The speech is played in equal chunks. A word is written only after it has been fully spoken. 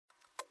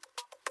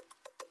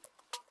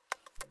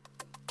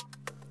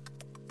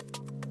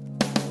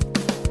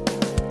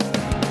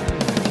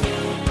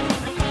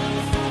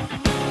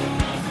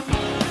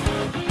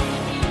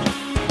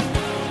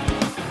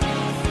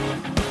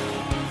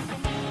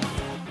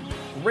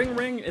Ring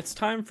ring, it's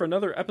time for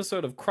another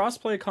episode of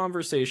Crossplay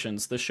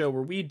Conversations, the show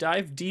where we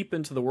dive deep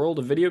into the world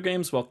of video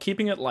games while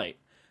keeping it light.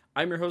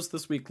 I'm your host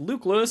this week,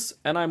 Luke Lewis,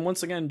 and I'm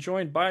once again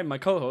joined by my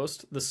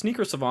co-host, the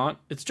sneaker savant,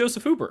 it's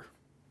Joseph Huber.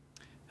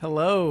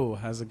 Hello,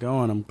 how's it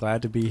going? I'm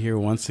glad to be here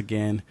once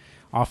again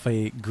off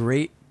a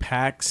great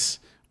PAX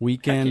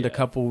weekend a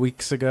couple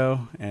weeks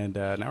ago, and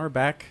now we're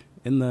back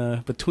in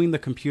between the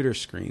computer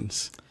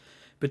screens.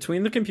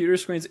 Between the computer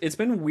screens, it's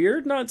been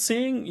weird not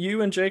seeing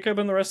you and Jacob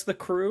and the rest of the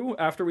crew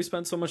after we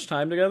spent so much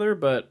time together,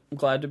 but I'm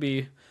glad to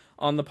be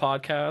on the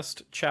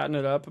podcast, chatting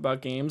it up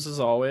about games as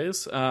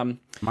always.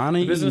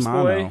 Business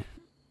boy,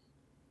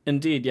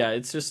 indeed, yeah.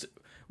 It's just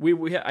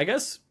we I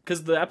guess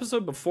because the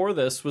episode before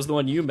this was the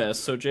one you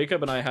missed, so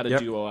Jacob and I had a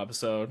duo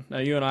episode. Now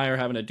you and I are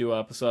having a duo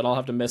episode. I'll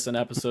have to miss an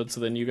episode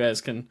so then you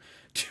guys can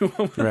do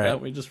it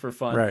without me just for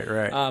fun.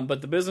 Right.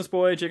 But the business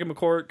boy, Jacob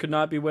McCourt, could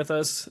not be with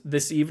us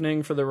this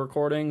evening for the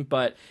recording,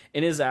 but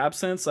in his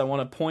absence, I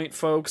want to point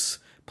folks,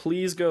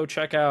 please go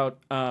check out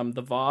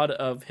the VOD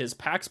of his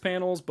PAX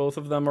panels. Both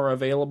of them are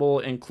available,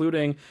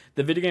 including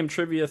the Video Game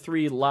Trivia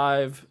 3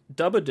 Live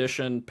Dub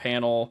Edition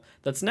panel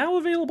that's now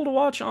available to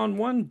watch on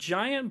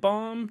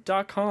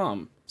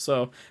onegiantbomb.com.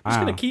 So I'm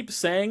just going to keep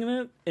saying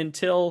it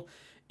until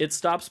it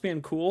stops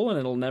being cool, and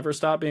it'll never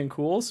stop being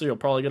cool, so you'll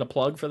probably get a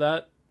plug for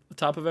that at the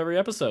top of every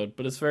episode.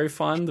 But it's very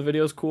fun. The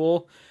video's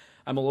cool.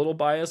 I'm a little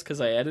biased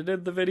because I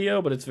edited the video,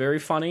 but it's very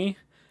funny.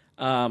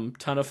 Ton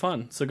of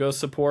fun. So go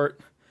support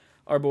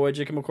our boy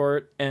Jacob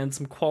McCourt and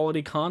some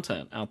quality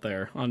content out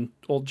there on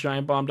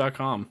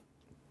oldgiantbomb.com.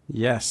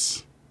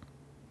 Yes.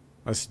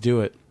 Let's do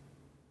it.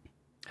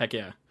 Heck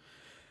yeah.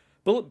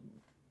 But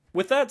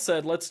with that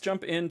said, let's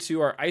jump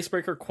into our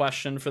icebreaker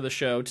question for the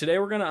show. Today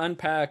we're going to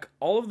unpack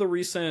all of the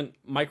recent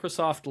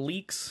Microsoft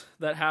leaks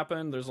that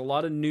happened. There's a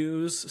lot of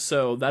news,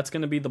 so that's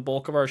going to be the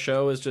bulk of our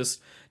show, is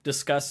just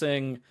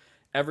discussing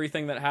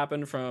everything that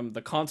happened, from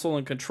the console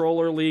and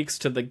controller leaks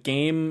to the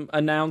game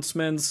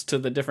announcements to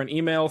the different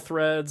email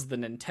threads, the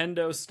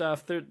Nintendo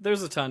stuff.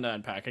 There's a ton to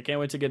unpack. I can't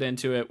wait to get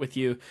into it with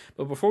you.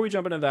 But before we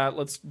jump into that,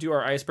 let's do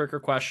our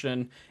icebreaker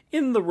question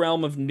in the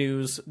realm of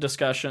news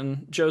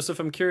discussion. Joseph,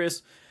 I'm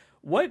curious,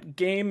 what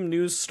game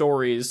news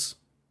stories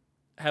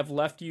have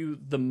left you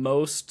the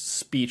most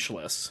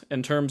speechless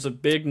in terms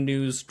of big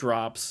news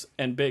drops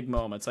and big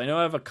moments? I know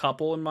I have a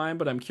couple in mind,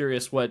 but I'm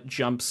curious what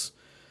jumps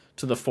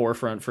to the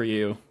forefront for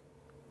you.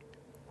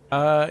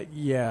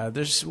 Yeah,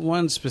 there's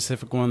one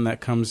specific one that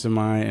comes to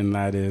mind, and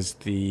that is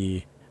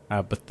the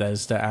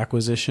Bethesda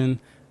acquisition.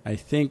 I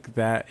think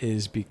that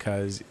is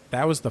because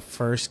that was the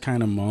first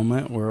kind of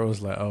moment where it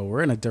was like, oh,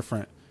 we're in a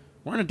different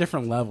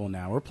level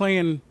now. We're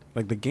playing,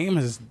 like, the game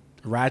has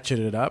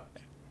ratcheted up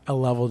a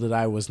level that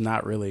I was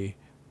not really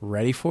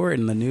ready for,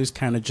 and the news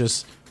kind of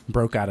just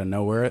broke out of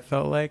nowhere, it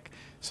felt like.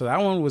 So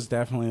that one was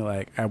definitely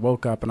like, I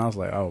woke up and I was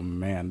like, oh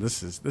man,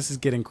 this is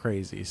getting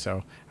crazy.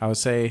 So I would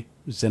say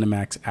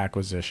ZeniMax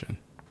acquisition.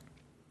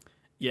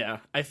 Yeah,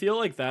 I feel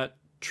like that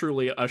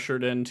truly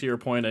ushered in, to your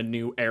point, a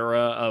new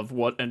era of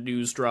what a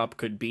news drop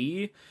could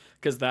be,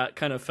 because that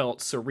kind of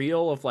felt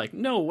surreal of like,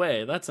 no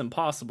way, that's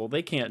impossible.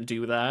 They can't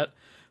do that.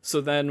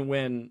 So then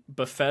when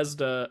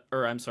Activision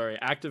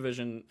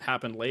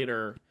happened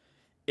later,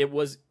 it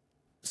was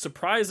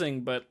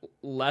surprising, but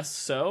less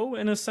so,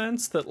 in a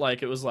sense that,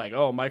 like, it was like,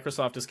 oh,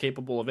 Microsoft is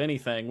capable of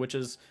anything, which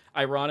is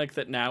ironic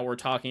that now we're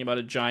talking about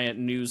a giant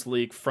news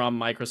leak from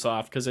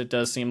Microsoft, because it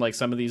does seem like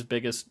some of these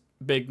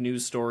big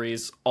news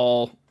stories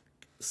all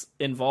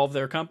involve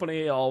their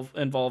company, all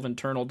involve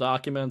internal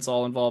documents,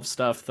 all involve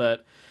stuff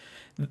that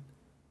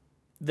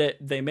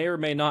they may or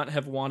may not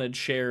have wanted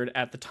shared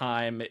at the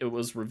time it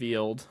was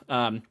revealed.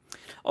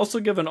 Also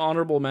give an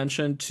honorable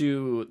mention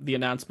to the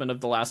announcement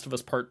of The Last of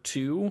Us Part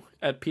 2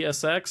 at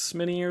PSX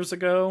many years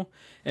ago.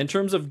 In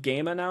terms of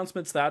game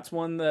announcements, that's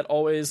one that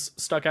always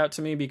stuck out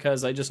to me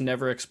because I just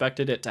never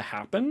expected it to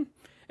happen.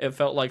 It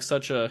felt like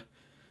such a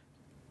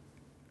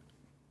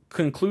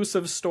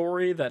conclusive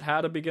story that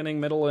had a beginning,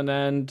 middle, and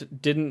end,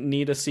 didn't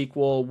need a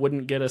sequel,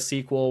 wouldn't get a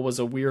sequel, was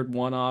a weird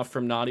one-off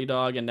from Naughty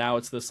Dog, and now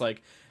it's this,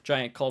 like,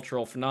 giant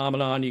cultural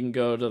phenomenon. You can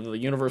go to the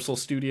Universal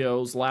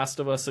Studios Last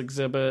of Us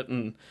exhibit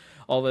and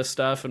all this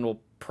stuff, and we'll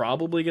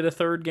probably get a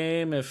third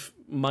game if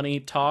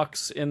money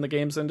talks in the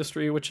games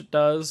industry, which it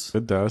does.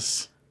 It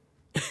does.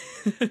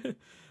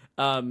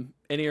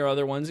 Any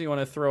other ones you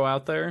want to throw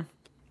out there?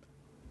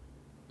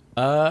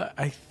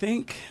 I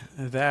think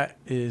that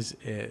is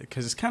it,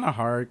 because it's kind of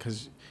hard,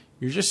 because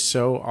you're just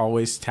so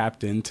always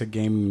tapped into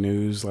gaming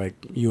news, like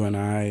you and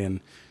I, and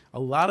a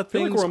lot of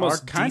things I feel like we're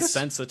almost kind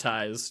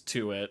desensitized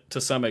to it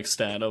to some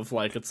extent, of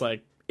like, it's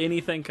like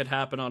anything could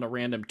happen on a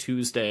random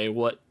Tuesday.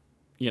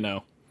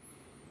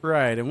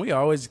 Right, and we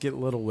always get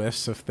little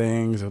whiffs of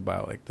things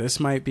about, like, this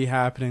might be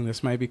happening,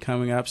 this might be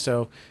coming up,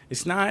 so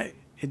it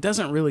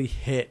doesn't really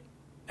hit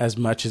as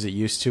much as it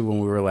used to when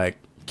we were, like,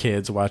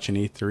 kids watching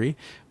E3,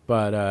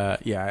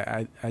 but,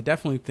 yeah, I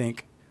definitely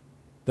think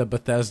the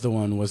Bethesda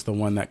one was the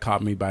one that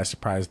caught me by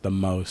surprise the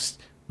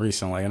most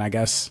recently, and I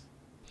guess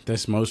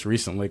this most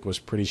recent leak was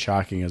pretty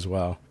shocking as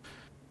well.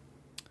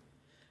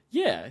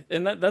 Yeah,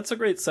 and that's a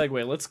great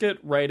segue. Let's get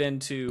right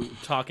into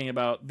talking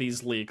about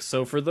these leaks.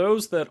 So for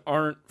those that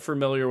aren't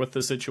familiar with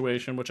the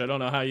situation, which I don't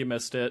know how you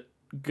missed it,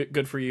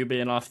 good for you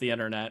being off the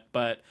internet,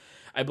 but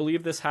I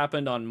believe this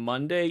happened on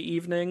Monday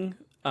evening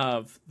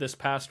of this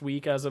past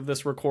week as of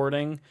this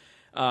recording,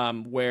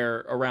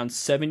 where around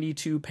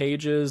 72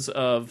 pages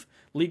of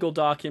legal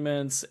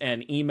documents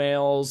and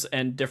emails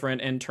and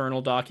different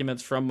internal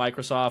documents from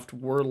Microsoft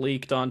were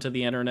leaked onto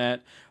the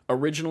internet.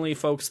 Originally,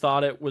 folks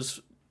thought it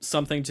was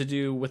something to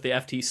do with the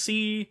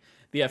FTC.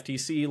 The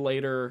FTC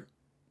later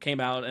came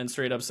out and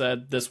straight up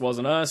said this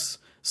wasn't us.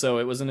 So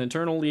it was an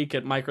internal leak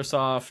at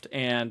Microsoft,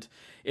 and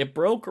it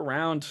broke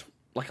around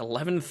like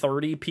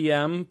 11:30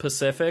 p.m.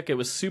 Pacific. It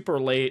was super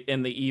late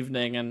in the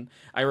evening, and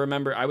I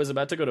remember I was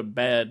about to go to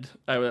bed.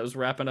 I was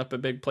wrapping up a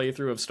big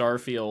playthrough of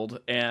Starfield,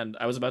 and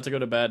I was about to go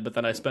to bed, but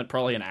then I spent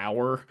probably an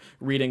hour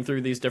reading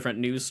through these different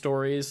news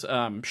stories.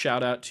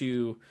 Shout out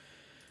to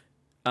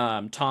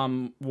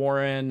Tom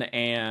Warren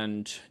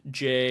and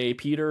Jay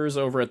Peters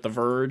over at The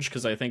Verge,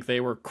 because I think they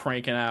were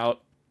cranking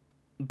out,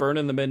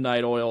 burning the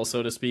midnight oil,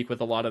 so to speak, with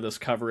a lot of this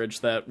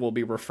coverage that we'll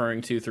be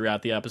referring to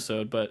throughout the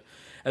episode. But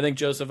I think,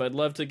 Joseph, I'd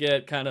love to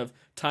get kind of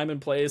time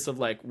and place of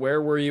like,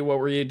 where were you? What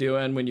were you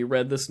doing when you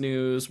read this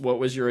news? What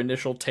was your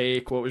initial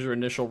take? What was your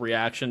initial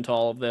reaction to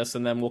all of this?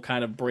 And then we'll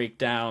kind of break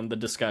down the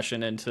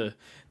discussion into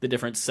the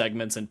different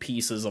segments and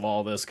pieces of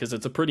all this, because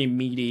it's a pretty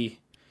meaty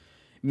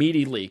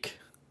leak.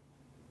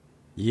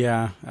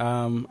 Yeah,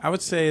 I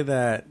would say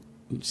that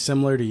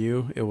similar to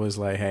you, it was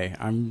like, hey,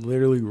 I'm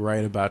literally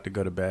right about to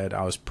go to bed.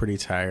 I was pretty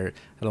tired,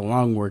 had a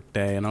long work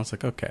day, and I was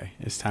like, okay,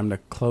 it's time to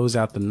close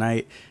out the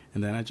night.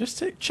 And then I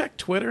just check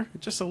Twitter,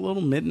 just a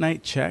little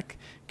midnight check,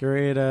 get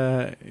ready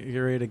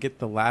to get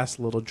the last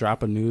little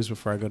drop of news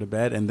before I go to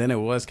bed. And then it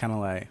was kind of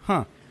like,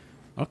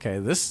 okay,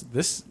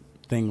 this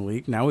thing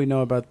leaked. Now we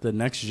know about the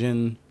next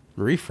gen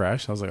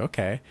refresh. I was like,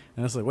 okay.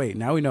 And it's like, wait,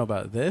 now we know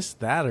about this,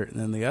 that, and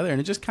then the other.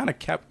 And it just kind of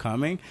kept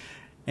coming.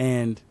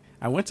 And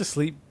I went to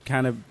sleep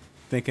kind of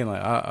thinking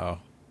like,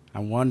 I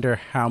wonder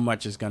how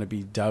much is going to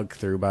be dug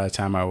through by the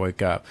time I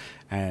wake up.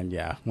 And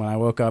yeah, when I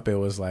woke up, it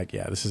was like,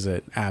 yeah, this is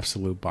an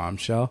absolute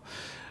bombshell.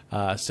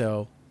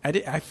 So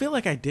I feel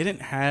like I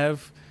didn't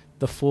have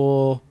the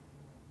full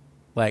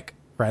like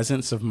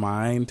presence of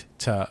mind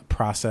to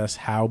process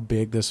how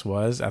big this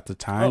was at the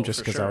time, just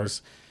because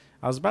sure.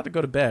 I was about to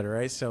go to bed,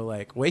 right? So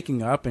like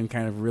waking up and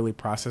kind of really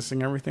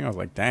processing everything, I was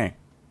like, dang,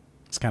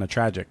 it's kind of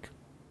tragic.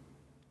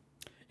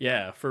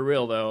 Yeah, for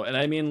real though. And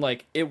I mean,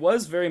 like, it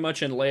was very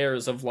much in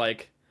layers of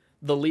like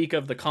the leak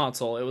of the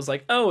console. It was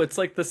like, oh, it's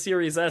like the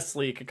Series S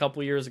leak a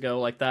couple years ago.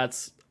 Like,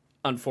 that's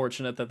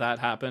unfortunate that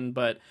happened,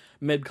 but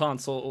mid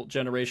console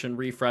generation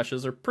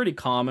refreshes are pretty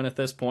common at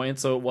this point,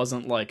 so it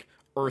wasn't like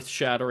earth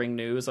shattering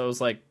news. I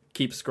was like,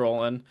 keep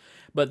scrolling.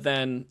 But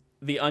then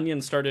the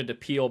onion started to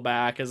peel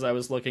back as I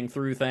was looking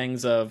through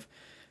things of,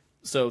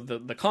 so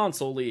the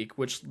console leak,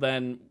 which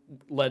then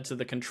led to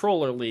the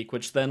controller leak,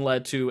 which then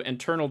led to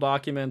internal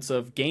documents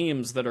of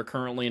games that are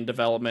currently in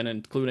development,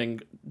 including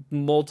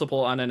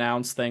multiple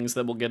unannounced things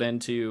that we'll get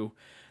into,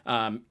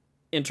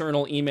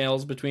 internal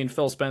emails between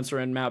Phil Spencer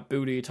and Matt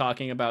Booty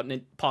talking about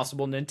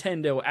possible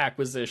Nintendo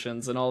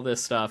acquisitions and all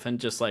this stuff, and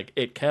just like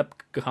it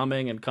kept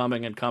coming and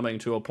coming and coming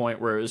to a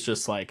point where it was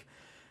just like,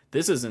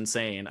 this is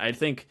insane. I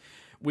think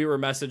we were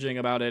messaging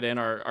about it in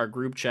our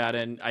group chat,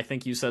 and I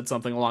think you said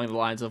something along the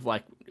lines of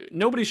like,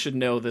 nobody should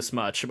know this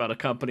much about a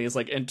company's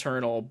like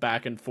internal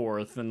back and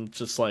forth, and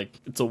just like,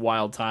 it's a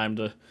wild time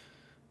to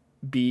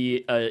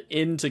be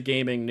into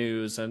gaming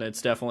news, and it's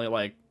definitely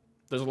like,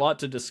 there's a lot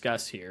to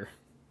discuss here.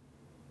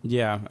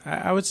 Yeah,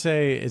 I would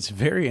say it's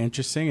very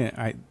interesting.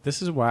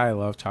 This is why I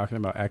love talking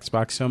about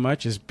Xbox so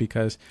much, is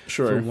because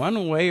for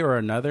one way or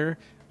another,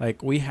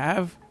 like we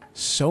have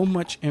so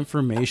much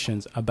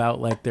information about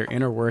like their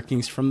inner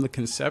workings from the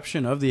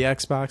conception of the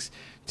Xbox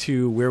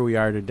to where we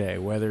are today,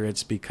 whether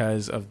it's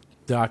because of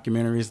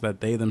documentaries that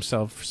they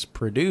themselves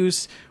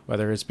produce,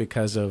 whether it's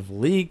because of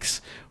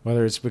leaks,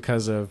 whether it's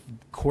because of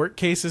court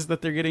cases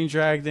that they're getting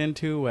dragged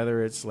into,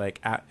 whether it's like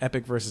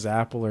Epic versus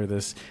Apple or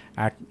this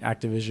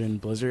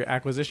Activision Blizzard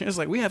acquisition. It's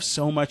like we have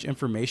so much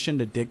information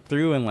to dig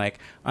through and like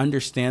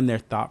understand their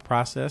thought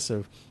process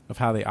of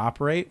how they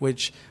operate,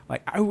 which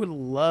like I would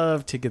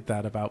love to get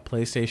that about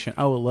PlayStation.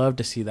 I would love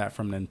to see that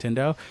from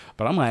Nintendo,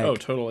 but I'm like, oh,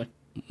 totally.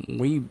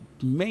 We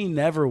may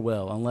never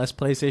will unless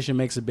PlayStation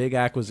makes a big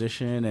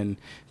acquisition and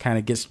kind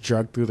of gets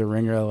drugged through the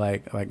ringer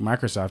like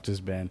Microsoft has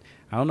been.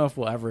 I don't know if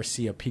we'll ever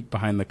see a peek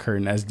behind the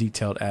curtain as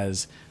detailed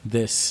as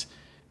this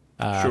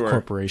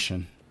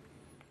corporation.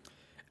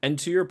 And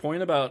to your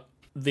point about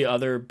the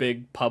other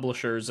big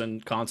publishers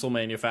and console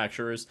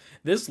manufacturers,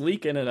 this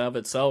leak in and of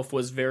itself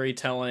was very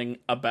telling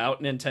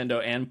about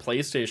Nintendo and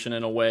PlayStation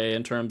in a way,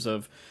 in terms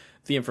of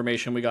the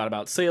information we got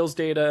about sales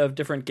data of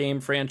different game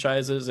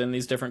franchises and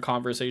these different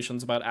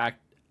conversations about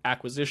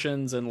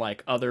acquisitions and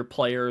like other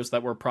players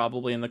that were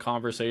probably in the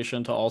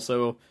conversation to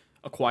also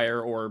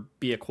acquire or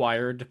be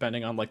acquired,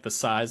 depending on like the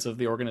size of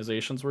the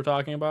organizations we're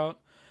talking about.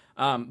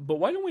 But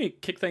why don't we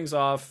kick things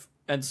off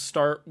and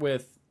start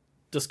with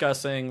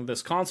discussing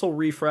this console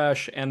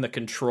refresh and the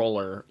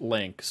controller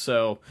link.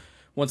 So,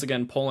 once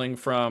again, pulling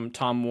from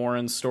Tom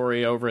Warren's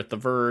story over at The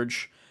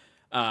Verge,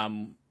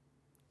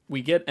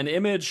 we get an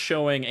image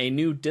showing a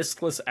new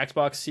discless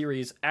Xbox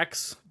Series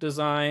X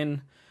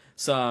design,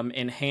 some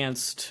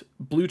enhanced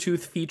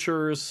Bluetooth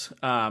features,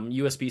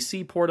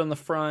 USB-C port on the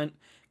front.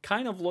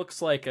 Kind of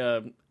looks like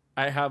I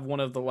have one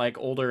of the like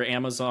older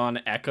Amazon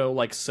Echo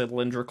like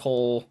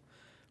cylindrical,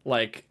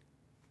 like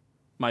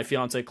my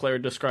fiance Claire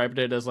described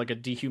it as like a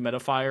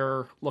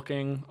dehumidifier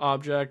looking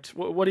object.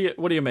 What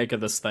do you make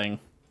of this thing?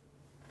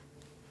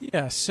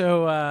 Yeah,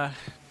 so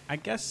I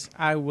guess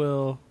I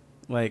will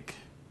like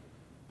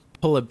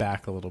pull it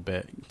back a little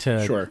bit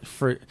to Sure.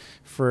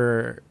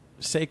 for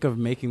sake of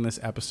making this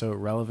episode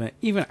relevant,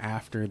 even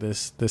after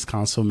this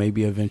console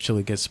maybe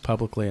eventually gets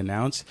publicly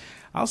announced.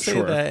 I'll say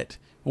Sure. that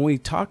when we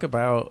talk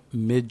about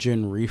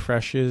mid-gen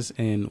refreshes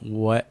and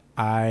what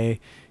I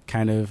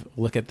kind of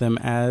look at them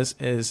as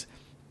is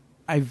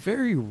I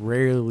very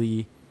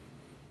rarely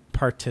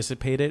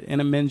participated in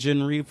a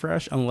mid-gen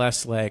refresh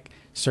unless like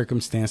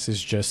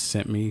circumstances just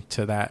sent me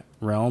to that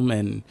realm,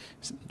 and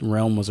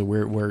realm was a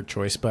weird word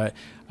choice, but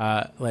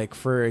like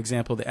for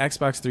example the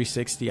Xbox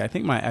 360, I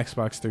think my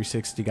Xbox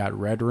 360 got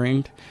red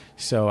ringed,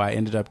 so I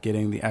ended up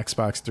getting the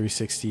Xbox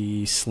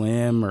 360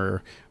 Slim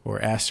or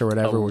S or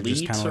whatever, Elite which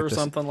is kind of like or this,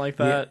 something like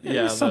that.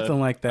 yeah, something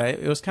like that.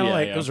 It was kind of Yeah,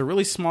 like yeah. it was a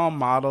really small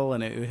model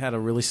and it had a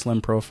really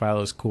slim profile.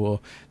 It was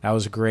cool. That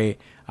was great.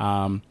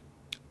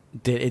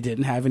 It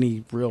didn't have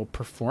any real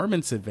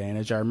performance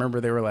advantage. I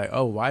remember they were like,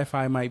 oh,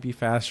 Wi-Fi might be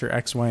faster,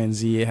 X, Y, and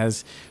Z. It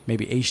has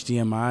maybe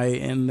HDMI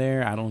in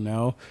there. I don't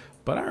know.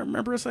 But I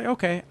remember it's like,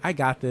 okay, I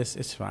got this.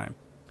 It's fine.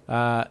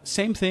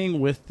 Same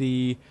thing with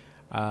the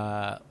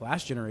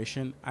last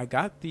generation. I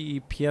got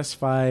the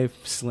PS5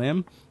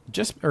 Slim,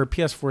 or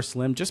PS4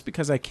 Slim, just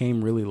because I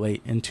came really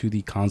late into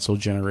the console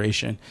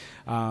generation.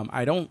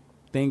 I don't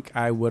think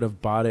I would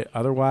have bought it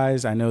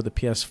otherwise. I know the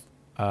PS4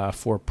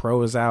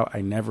 Pro is out.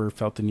 I never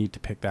felt the need to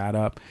pick that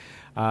up.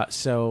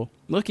 So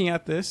looking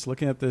at this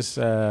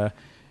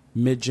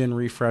mid-gen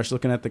refresh,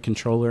 looking at the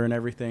controller and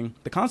everything,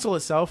 the console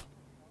itself,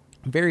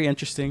 very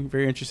interesting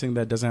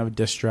that it doesn't have a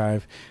disk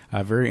drive.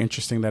 Very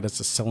interesting that it's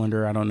a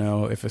cylinder. I don't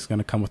know if it's going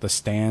to come with a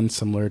stand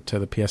similar to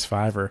the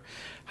PS5 or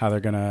how they're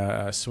going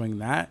to swing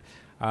that.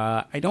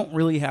 I don't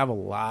really have a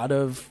lot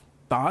of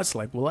thoughts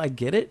like, will I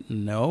get it?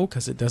 No,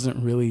 because it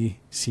doesn't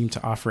really seem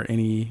to offer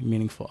any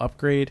meaningful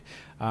upgrade.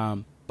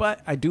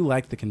 But I do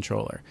like the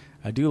controller.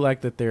 I do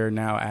like that they're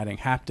now adding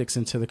haptics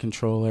into the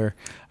controller.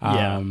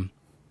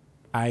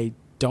 I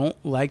don't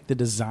like the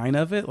design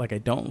of it. Like, I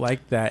don't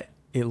like that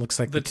it looks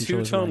like The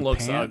two-tone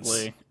looks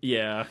ugly.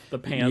 Yeah, the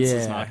pants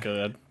is not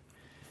good.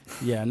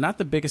 Yeah, not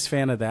the biggest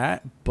fan of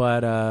that.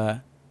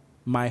 But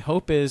my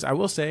hope is, I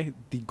will say,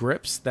 the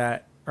grips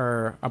that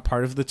are a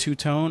part of the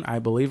two-tone, I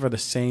believe, are the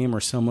same or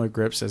similar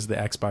grips as the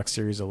Xbox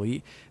Series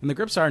Elite. And the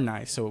grips are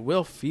nice, so it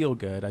will feel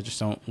good. I just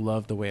don't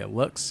love the way it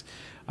looks.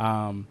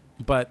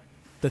 But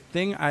the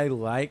thing I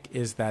like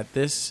is that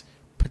this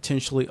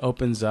potentially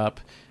opens up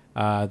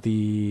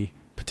the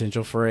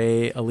potential for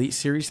a Elite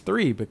Series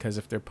 3, because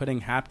if they're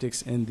putting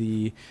haptics in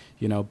the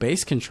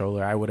base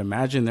controller, I would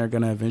imagine they're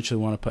going to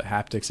eventually want to put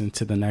haptics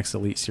into the next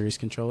Elite Series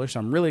controller. So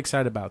I'm really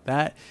excited about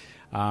that.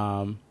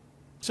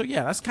 So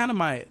yeah, that's kind of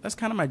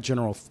my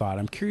general thought.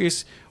 I'm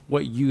curious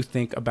what you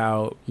think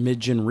about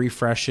mid-gen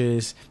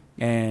refreshes,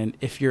 and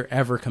if you're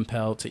ever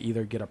compelled to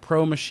either get a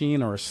Pro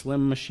machine or a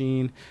Slim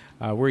machine.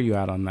 Where are you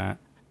at on that?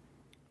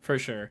 For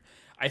sure.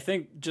 I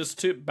think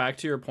just back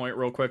to your point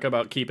real quick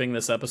about keeping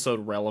this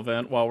episode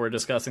relevant while we're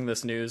discussing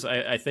this news,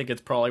 I think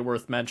it's probably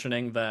worth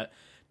mentioning that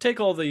take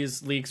all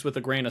these leaks with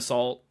a grain of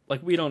salt.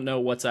 Like, we don't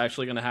know what's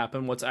actually going to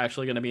happen, what's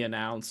actually going to be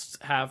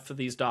announced. Half of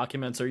these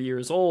documents are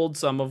years old.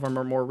 Some of them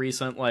are more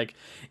recent. Like,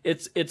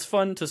 it's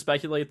fun to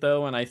speculate,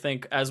 though, and I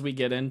think as we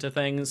get into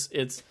things,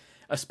 it's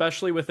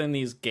especially within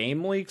these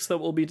game leaks that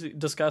we'll be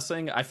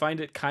discussing, I find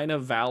it kind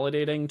of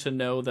validating to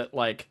know that,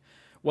 like,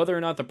 whether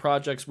or not the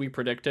projects we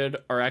predicted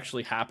are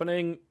actually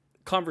happening,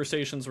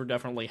 conversations were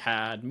definitely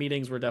had,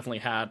 meetings were definitely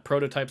had,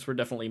 prototypes were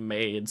definitely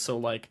made. So,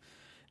 like,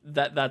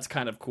 that's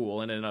kind of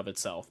cool in and of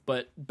itself.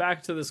 But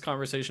back to this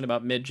conversation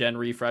about mid-gen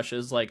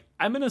refreshes, like,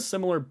 I'm in a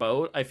similar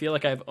boat. I feel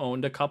like I've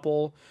owned a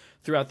couple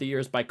throughout the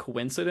years by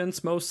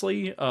coincidence,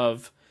 mostly,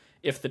 of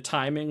if the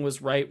timing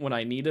was right when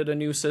I needed a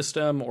new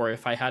system, or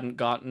if I hadn't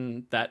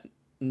gotten that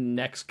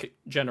next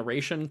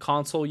generation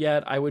console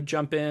yet, I would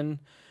jump in.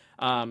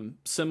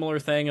 Similar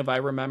thing, if I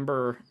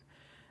remember,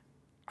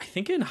 I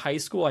think in high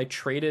school I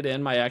traded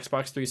in my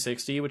Xbox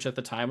 360, which at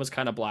the time was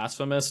kind of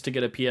blasphemous, to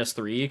get a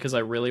PS3 because I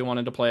really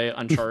wanted to play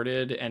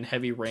Uncharted and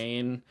Heavy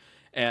Rain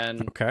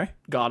and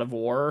God of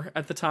War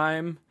at the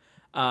time.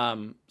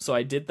 So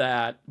I did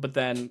that, but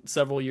then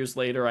several years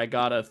later I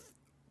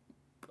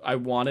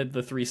wanted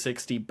the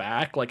 360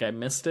 back, like I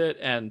missed it,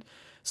 and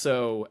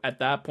so at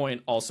that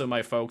point, also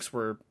my folks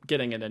were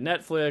getting into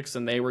Netflix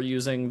and they were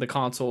using the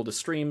console to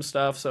stream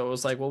stuff. So it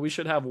was like, well, we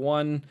should have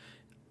one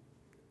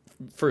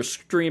for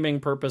streaming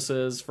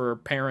purposes for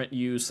parent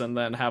use and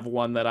then have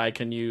one that I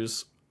can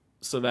use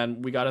So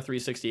then we got a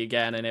 360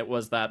 again, and it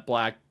was that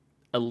black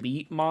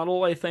Elite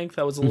model, I think,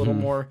 that was a little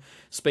more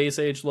space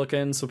age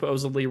looking,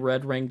 supposedly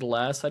red ringed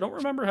less. I don't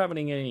remember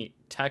having any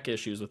tech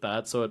issues with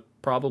that, so it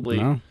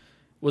probably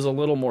was a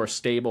little more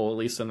stable, at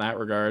least in that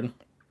regard.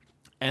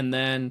 And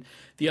then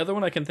the other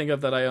one I can think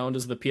of that I owned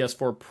is the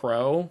PS4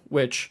 Pro,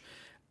 which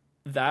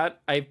that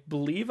I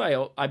believe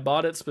I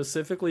bought it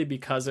specifically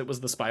because it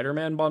was the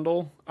Spider-Man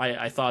bundle.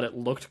 I thought it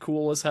looked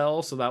cool as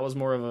hell, so that was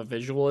more of a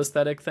visual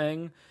aesthetic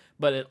thing.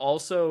 But it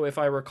also, if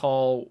I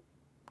recall,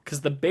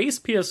 because the base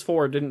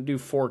PS4 didn't do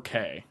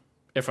 4K,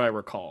 if I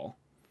recall.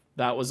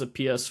 That was a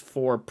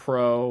PS4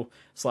 Pro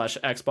 /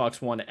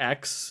 Xbox One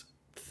X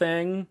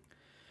thing.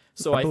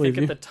 So I think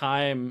at the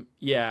time,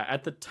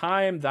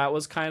 that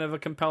was kind of a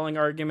compelling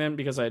argument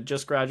because I had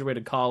just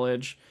graduated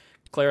college.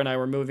 Claire and I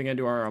were moving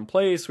into our own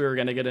place. We were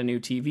going to get a new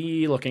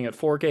TV, looking at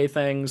 4K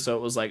things. So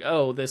it was like,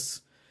 oh,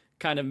 this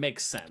kind of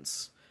makes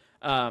sense.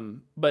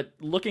 But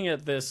looking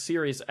at this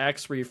Series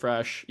X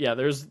refresh,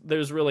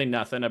 there's really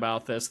nothing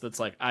about this that's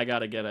like, I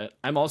gotta get it.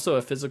 I'm also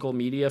a physical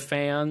media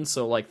fan,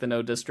 so like the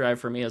no disc drive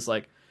for me is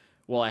like,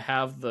 well, I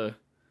have the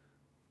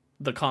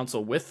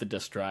console with the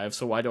disc drive,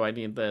 so why do I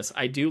need this?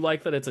 I do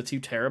like that it's a 2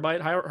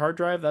 terabyte hard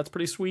drive. That's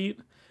pretty sweet.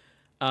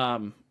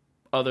 Other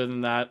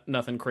than that,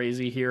 nothing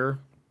crazy here.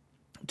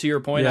 To your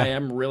point, I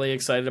am really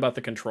excited about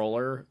the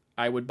controller.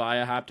 I would buy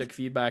a haptic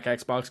feedback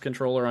Xbox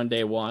controller on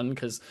day one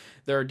because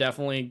there are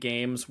definitely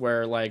games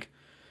where, like,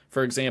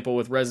 for example,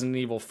 with Resident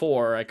Evil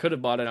 4, I could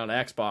have bought it on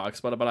Xbox,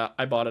 but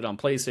I bought it on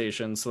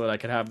PlayStation so that I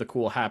could have the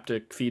cool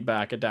haptic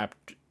feedback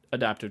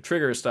adaptive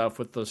trigger stuff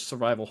with the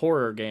survival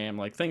horror game.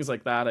 Like, things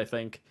like that, I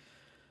think,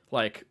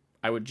 like,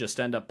 I would just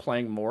end up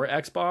playing more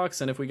Xbox.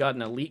 And if we got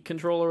an Elite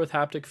controller with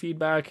haptic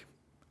feedback,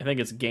 I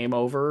think it's game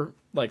over.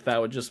 Like, that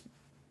would just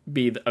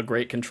be a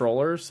great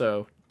controller.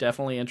 So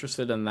definitely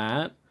interested in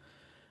that.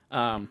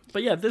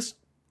 But yeah,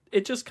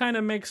 it just kind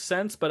of makes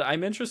sense, but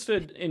I'm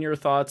interested in your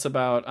thoughts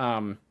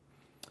about,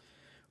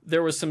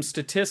 there was some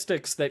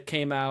statistics that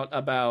came out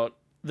about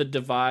the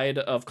divide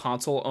of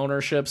console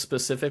ownership,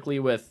 specifically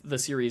with the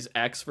Series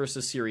X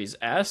versus Series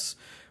S,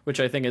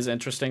 which I think is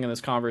interesting in this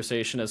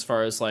conversation as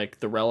far as like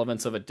the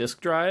relevance of a disk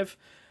drive.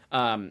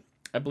 I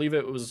believe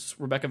it was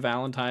Rebecca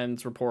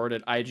Valentine's report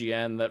at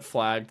IGN that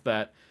flagged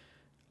that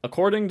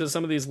according to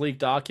some of these leaked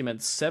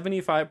documents,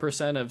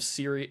 75% of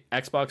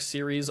Xbox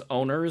Series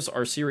owners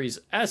are Series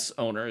S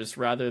owners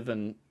rather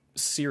than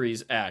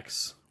Series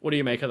X. What do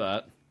you make of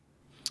that?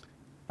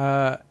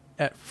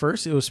 At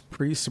first, it was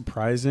pretty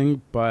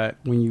surprising, but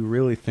when you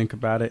really think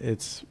about it,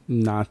 it's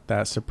not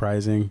that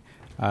surprising.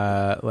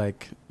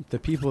 Like, the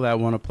people that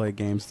want to play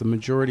games, the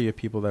majority of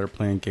people that are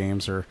playing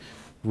games are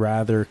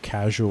rather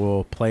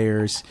casual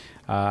players.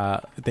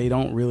 They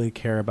don't really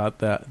care about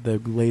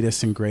the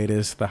latest and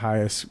greatest, the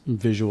highest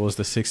visuals,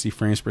 the 60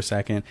 frames per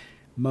second.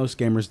 Most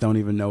gamers don't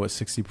even know what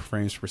 60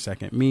 frames per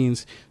second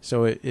means.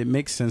 So it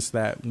makes sense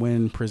that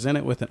when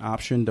presented with an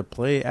option to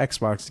play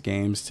Xbox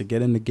games, to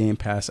get into Game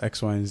Pass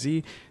X, Y, and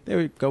Z, they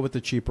would go with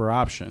the cheaper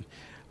option.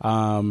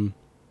 And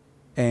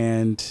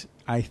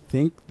I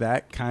think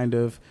that kind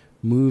of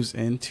moves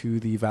into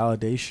the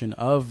validation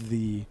of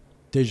the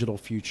digital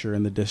future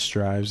and the disk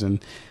drives. And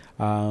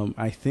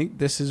I think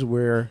this is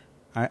where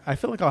I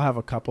feel like I'll have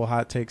a couple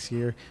hot takes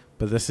here,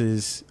 but this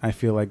is, I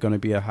feel like, going to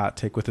be a hot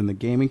take within the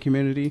gaming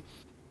community.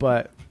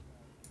 But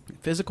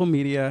physical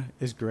media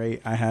is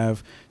great. I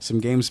have some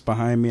games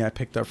behind me I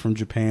picked up from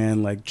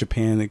Japan, like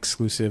Japan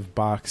exclusive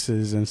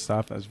boxes and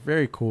stuff. That's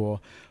very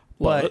cool.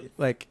 But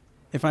like,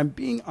 if I'm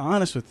being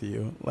honest with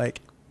you,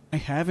 like, I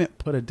haven't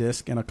put a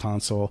disc in a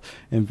console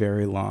in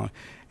very long.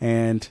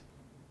 And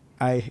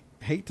I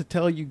hate to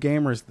tell you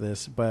gamers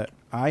this, but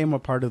I am a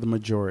part of the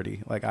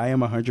majority. Like, I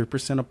am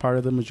 100% a part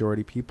of the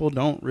majority. People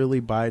don't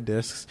really buy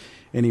discs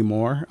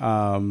anymore.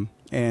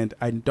 And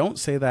I don't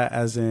say that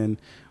as in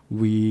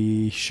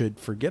we should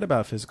forget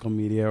about physical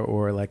media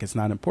or like it's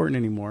not important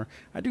anymore.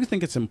 I do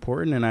think it's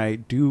important, and I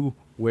do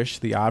wish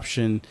the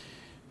option,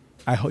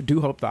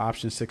 do hope the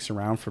option sticks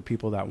around for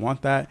people that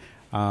want that,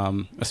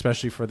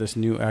 especially for this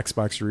new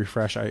Xbox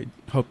refresh. I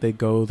hope they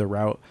go the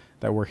route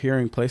that we're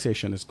hearing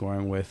PlayStation is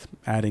going with,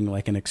 adding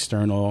like an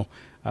external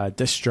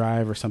disk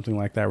drive or something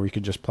like that where you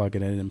could just plug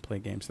it in and play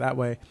games that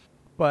way.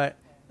 But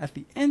at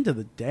the end of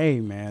the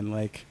day, man,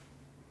 like,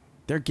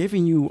 they're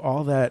giving you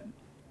all that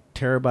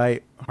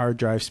terabyte hard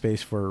drive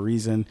space for a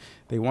reason.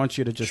 They want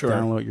you to just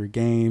download your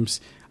games.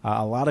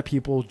 A lot of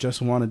people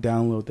just want to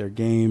download their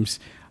games.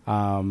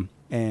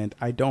 And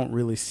I don't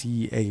really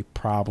see a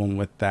problem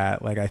with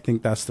that. Like, I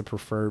think that's the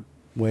preferred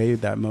way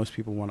that most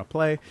people want to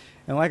play.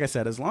 And like I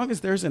said, as long as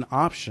there's an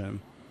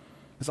option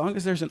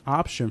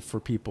for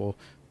people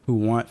who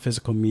want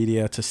physical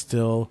media to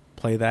still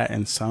play that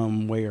in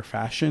some way or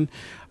fashion,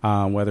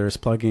 whether it's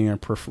plugging a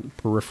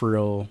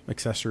peripheral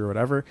accessory or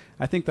whatever,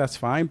 I think that's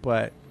fine.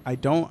 But I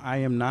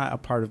am not a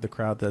part of the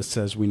crowd that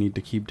says we need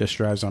to keep disk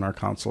drives on our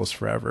consoles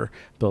forever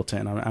built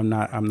in. I'm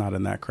not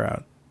in that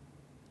crowd.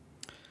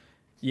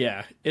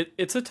 Yeah,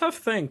 it's a tough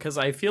thing because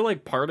I feel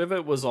like part of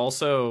it was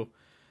also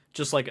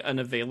just like an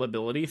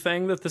availability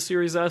thing that the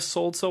Series S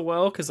sold so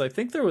well, because I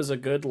think there was a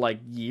good like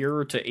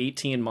year to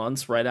 18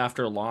 months right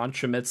after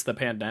launch amidst the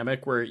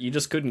pandemic where you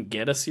just couldn't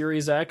get a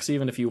Series X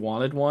even if you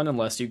wanted one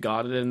unless you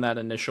got it in that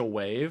initial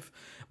wave.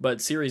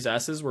 But Series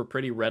S's were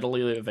pretty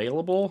readily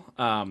available.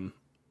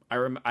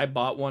 I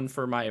bought one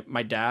for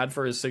my dad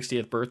for his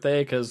 60th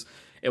birthday because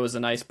it was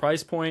a nice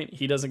price point.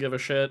 He doesn't give a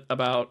shit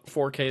about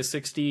 4K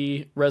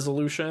 60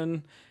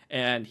 resolution,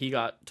 and he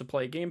got to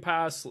play Game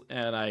Pass,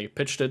 and I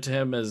pitched it to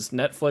him as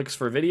Netflix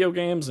for video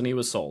games, and he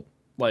was sold.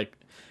 Like,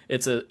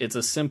 it's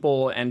a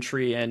simple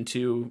entry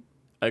into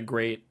a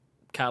great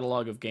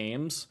catalog of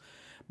games.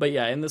 But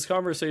yeah, in this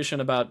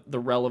conversation about the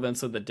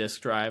relevance of the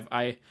disc drive,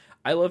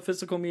 I love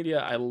physical media.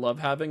 I love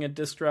having a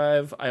disc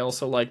drive. I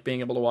also like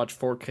being able to watch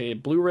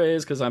 4K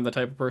Blu-rays because I'm the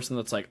type of person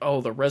that's like, oh,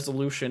 the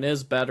resolution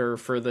is better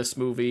for this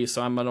movie,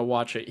 so I'm going to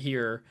watch it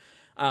here.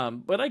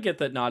 But I get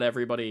that not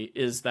everybody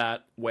is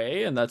that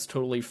way, and that's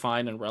totally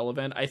fine and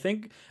relevant. I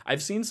think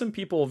I've seen some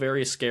people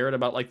very scared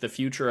about like the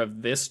future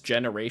of this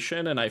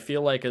generation, and I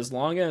feel like as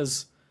long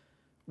as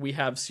we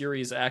have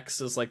Series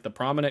X as like the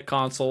prominent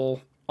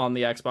console on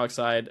the Xbox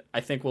side,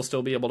 I think we'll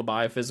still be able to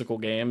buy physical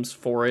games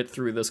for it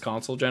through this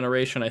console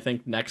generation. I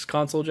think next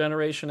console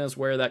generation is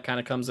where that kind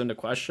of comes into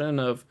question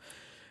of,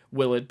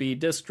 will it be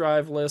disk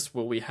driveless?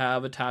 Will we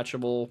have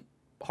attachable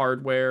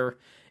hardware?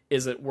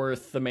 Is it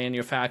worth the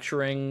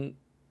manufacturing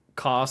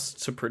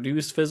costs to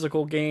produce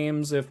physical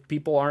games if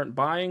people aren't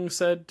buying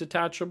said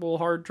detachable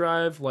hard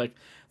drive? Like,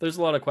 there's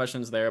a lot of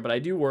questions there, but I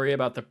do worry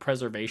about the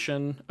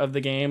preservation of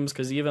the games,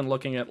 because even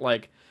looking at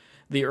like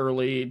the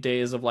early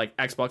days of like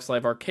Xbox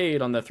Live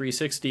Arcade on the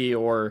 360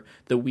 or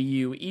the Wii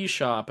U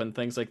eShop and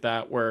things like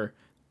that, where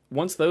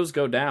once those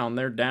go down,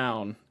 they're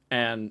down,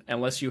 and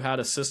unless you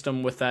had a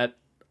system with that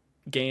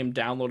game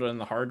downloaded on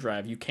the hard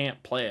drive, you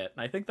can't play it.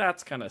 And I think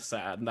that's kind of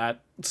sad, and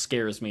that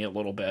scares me a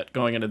little bit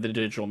going into the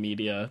digital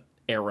media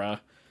era.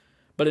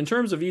 But in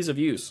terms of ease of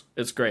use,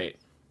 it's great.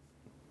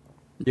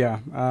 Yeah.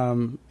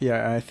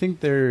 I think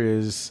there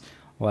is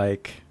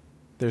like,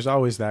 there's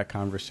always that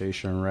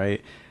conversation,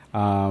 right?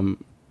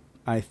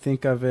 I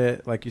think of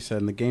it, like you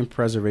said, in the game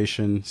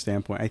preservation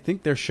standpoint, I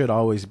think there should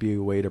always be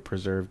a way to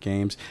preserve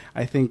games.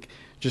 I think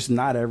just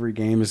not every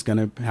game is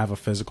going to have a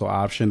physical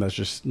option. That's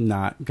just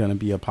not going to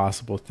be a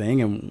possible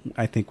thing. And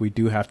I think we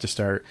do have to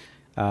start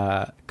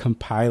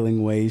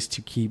compiling ways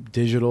to keep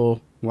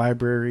digital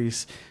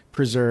libraries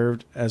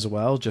preserved as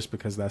well, just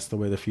because that's the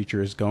way the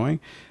future is going.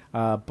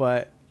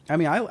 But I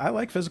mean, I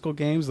like physical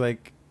games.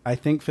 Like, I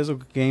think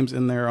physical games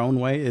in their own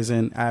way is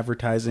an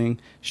advertising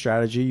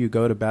strategy. You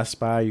go to Best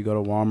Buy, you go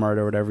to Walmart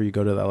or whatever, you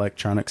go to the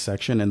electronics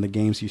section, and the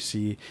games you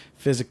see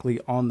physically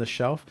on the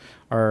shelf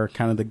are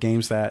kind of the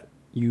games that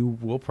you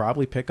will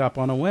probably pick up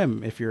on a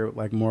whim if you're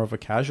like more of a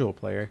casual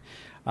player.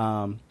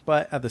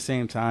 But at the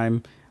same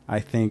time, I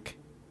think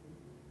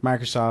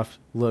Microsoft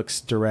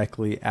looks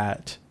directly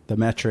at the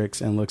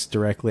metrics and looks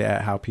directly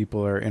at how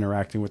people are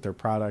interacting with their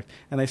product.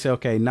 And they say,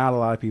 okay, not a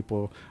lot of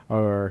people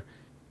are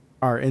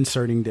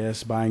inserting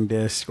discs, buying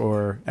discs,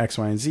 or X,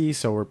 Y, and Z,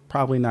 so we're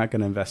probably not going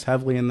to invest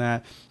heavily in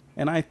that.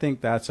 And I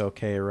think that's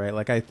okay, right?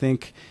 Like, I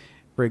think,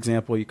 for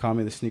example, you call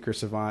me the sneaker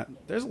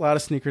savant. There's a lot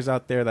of sneakers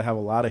out there that have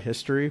a lot of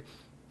history,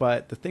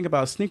 but the thing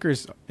about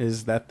sneakers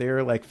is that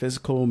they're like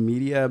physical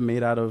media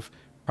made out of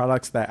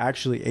products that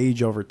actually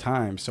age over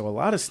time. So a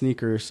lot of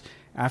sneakers,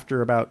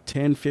 after about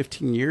 10,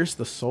 15 years,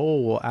 the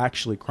sole will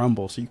actually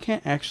crumble. So you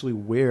can't actually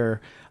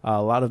wear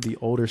a lot of the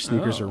older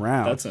sneakers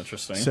around. That's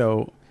interesting.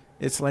 So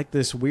it's like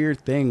this weird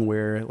thing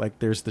where like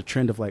there's the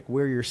trend of like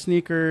wear your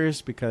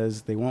sneakers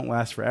because they won't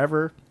last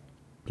forever.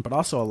 But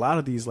also a lot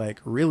of these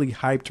like really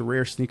hyped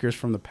rare sneakers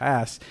from the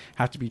past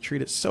have to be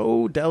treated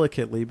so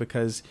delicately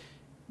because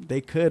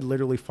they could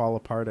literally fall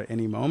apart at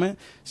any moment.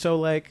 So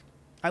like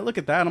I look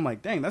at that and I'm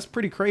like, dang, that's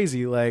pretty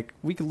crazy. Like,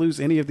 we could lose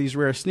any of these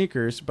rare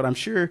sneakers, but I'm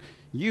sure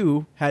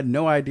you had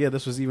no idea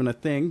this was even a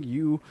thing.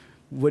 You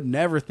would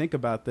never think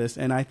about this.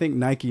 And I think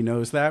Nike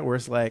knows that, where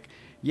it's like,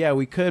 yeah,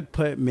 we could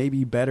put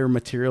maybe better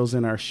materials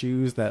in our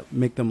shoes that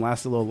make them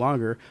last a little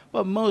longer,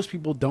 but most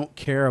people don't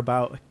care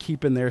about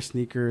keeping their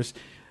sneakers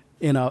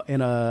in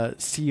a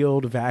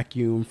sealed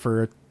vacuum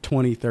for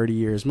 20, 30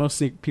 years.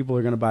 Most people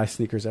are going to buy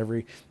sneakers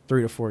every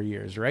 3 to 4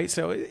 years, right?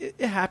 So it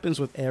happens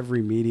with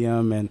every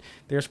medium, and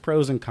there's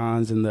pros and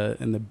cons, and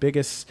the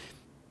biggest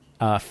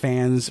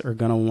fans are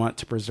going to want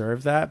to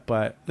preserve that,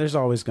 but there's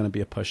always going to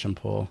be a push and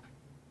pull.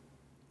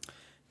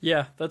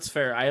 Yeah, that's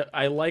fair.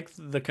 I like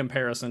the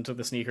comparison to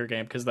the sneaker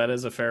game, because that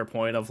is a fair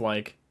point of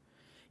like,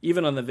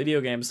 even on the video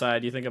game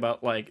side, you think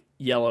about like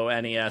yellow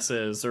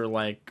NESs or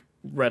like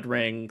Red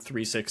Ring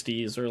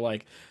 360s, or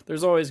like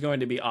there's always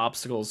going to be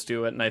obstacles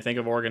to it. And I think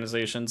of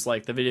organizations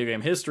like the Video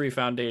Game History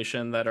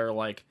Foundation that are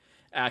like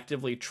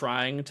actively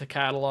trying to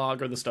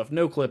catalog, or the stuff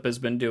NoClip has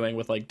been doing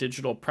with like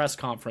digital press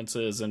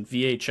conferences and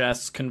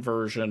VHS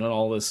conversion and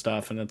all this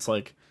stuff. And it's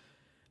like,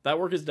 that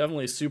work is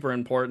definitely super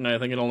important. I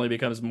think it only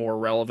becomes more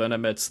relevant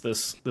amidst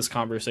this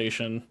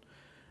conversation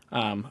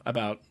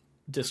about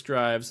disk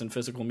drives and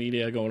physical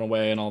media going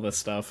away and all this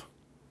stuff.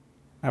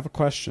 I have a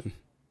question.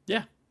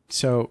 Yeah.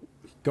 So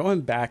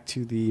going back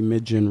to the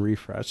mid-gen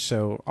refresh,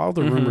 so all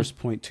the rumors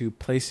point to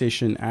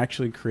PlayStation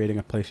actually creating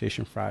a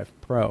PlayStation 5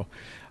 Pro.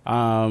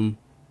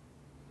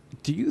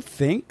 Do you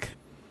think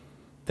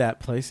that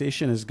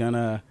PlayStation is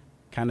gonna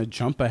kind of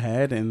jump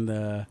ahead in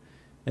the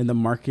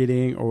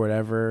marketing or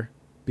whatever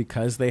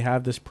because they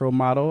have this Pro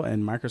model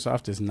and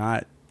Microsoft is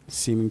not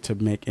seeming to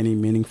make any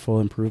meaningful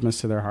improvements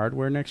to their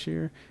hardware next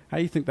year? How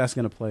do you think that's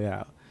going to play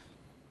out?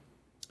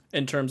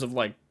 In terms of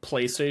like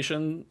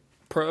PlayStation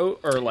Pro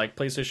or like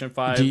PlayStation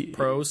 5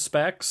 Pro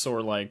specs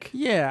or like...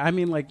 Yeah, I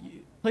mean, like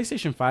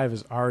PlayStation 5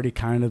 is already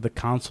kind of the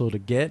console to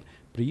get,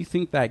 but do you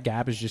think that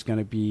gap is just going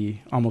to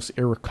be almost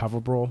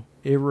irrecoverable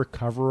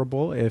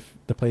if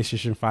the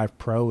PlayStation 5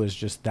 Pro is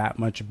just that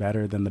much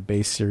better than the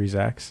base Series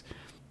X?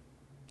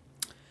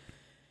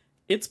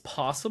 It's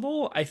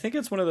possible. I think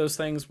it's one of those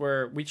things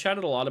where we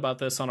chatted a lot about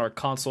this on our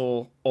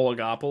console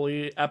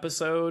oligopoly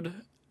episode.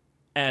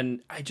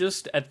 And I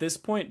just, at this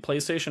point,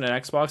 PlayStation and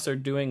Xbox are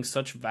doing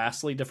such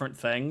vastly different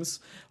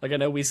things. Like, I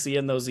know we see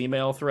in those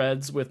email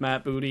threads with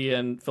Matt Booty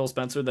and Phil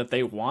Spencer that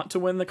they want to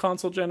win the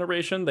console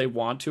generation. They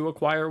want to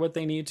acquire what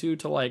they need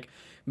to like,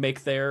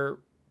 make their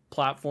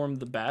platform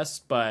the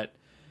best. But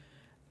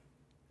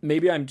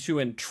maybe I'm too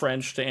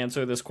entrenched to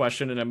answer this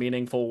question in a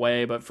meaningful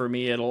way, but for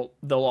me, they'll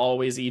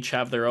always each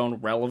have their own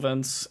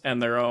relevance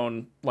and their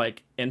own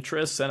like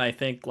interests. And I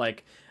think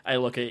like I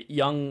look at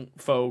young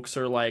folks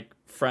or like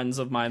friends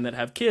of mine that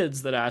have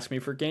kids that ask me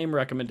for game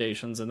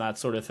recommendations and that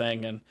sort of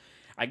thing. And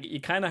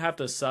you kind of have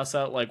to suss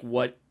out like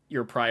what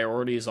your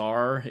priorities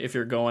are if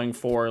you're going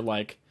for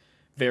like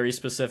very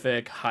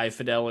specific high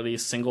fidelity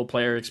single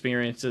player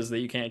experiences that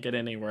you can't get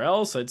anywhere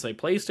else. I'd say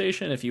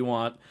PlayStation. If you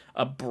want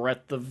a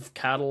breadth of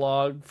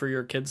catalog for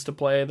your kids to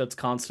play that's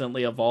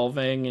constantly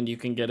evolving and you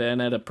can get in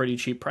at a pretty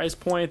cheap price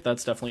point,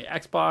 that's definitely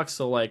Xbox.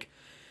 So like,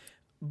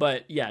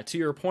 but yeah, to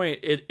your point,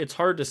 it's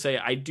hard to say.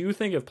 I do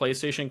think if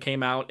PlayStation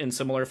came out in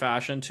similar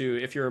fashion to,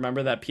 if you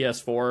remember that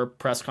PS4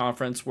 press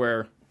conference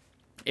where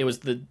it was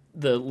the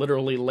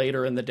literally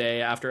later in the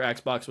day after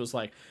Xbox was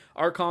like,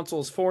 our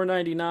console's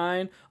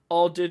 $499,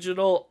 all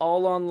digital,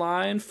 all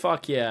online,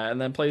 fuck yeah.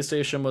 And then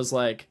PlayStation was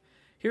like,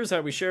 here's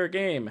how we share a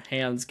game,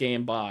 hands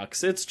game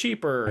box. It's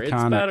cheaper, Iconic.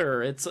 It's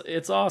better,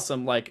 it's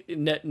awesome. Like,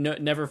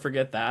 never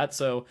forget that.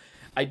 So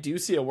I do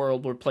see a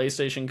world where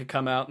PlayStation could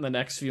come out in the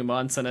next few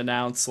months and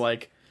announce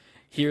like,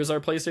 here's our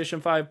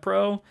PlayStation 5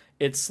 Pro.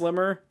 It's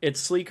slimmer, it's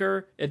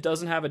sleeker, it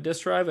doesn't have a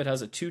disk drive, it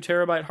has a 2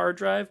 terabyte hard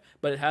drive,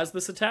 but it has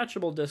this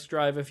attachable disk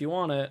drive if you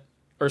want it.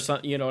 Or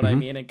some, you know what I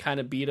mean? And kind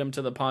of beat them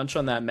to the punch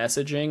on that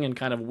messaging and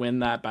kind of win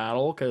that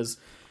battle. Because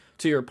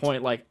to your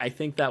point, like, I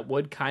think that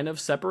would kind of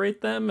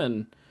separate them.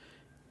 And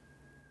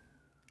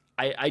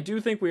I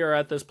do think we are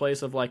at this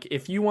place of like,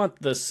 if you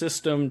want the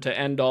system to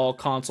end all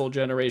console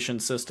generation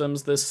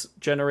systems this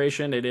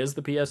generation, it is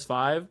the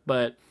PS5.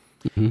 But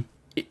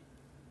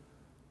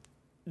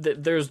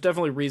there's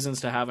definitely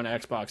reasons to have an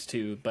Xbox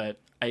too. But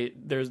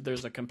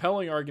there's a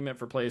compelling argument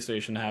for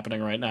PlayStation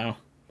happening right now.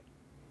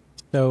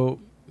 So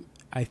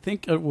I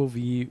think it will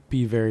be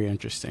very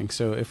interesting.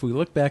 So if we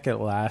look back at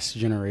last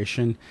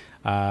generation,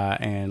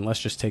 and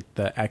let's just take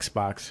the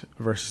Xbox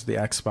versus the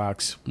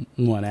Xbox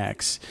One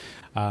X.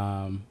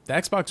 The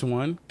Xbox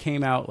One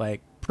came out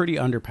like pretty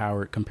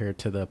underpowered compared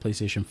to the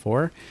PlayStation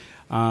 4.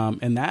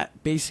 And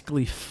that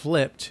basically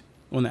flipped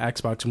when the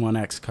Xbox One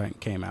X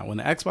came out. When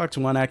the Xbox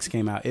One X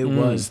came out, it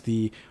was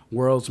the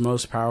world's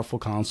most powerful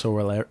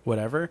console or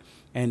whatever.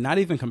 And not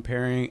even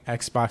comparing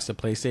Xbox to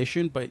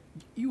PlayStation, but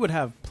you would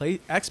have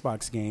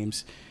Xbox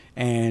games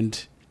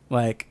and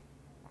like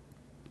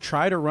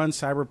try to run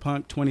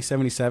Cyberpunk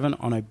 2077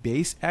 on a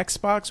base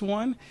Xbox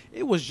One.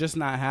 It was just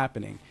not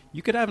happening.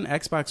 You could have an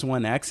Xbox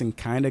One X and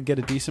kind of get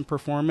a decent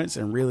performance,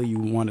 and really you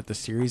wanted the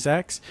Series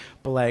X.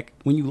 But like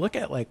when you look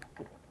at like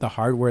the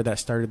hardware that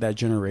started that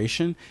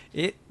generation,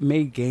 it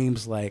made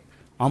games like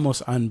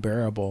almost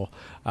unbearable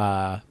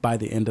by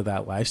the end of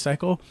that life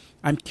cycle.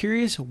 I'm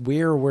curious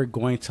where we're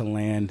going to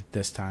land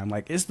this time.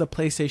 Like, is the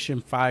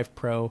PlayStation 5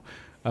 Pro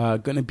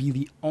going to be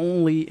the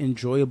only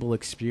enjoyable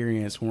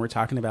experience when we're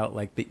talking about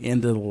like the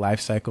end of the life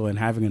cycle and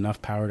having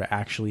enough power to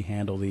actually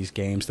handle these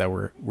games that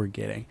we're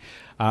getting?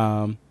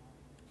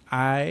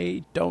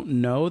 I don't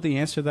know the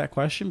answer to that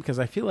question because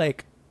I feel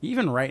like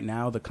even right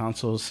now, the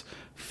consoles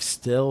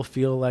still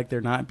feel like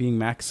they're not being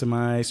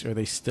maximized, or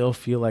they still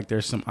feel like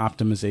there's some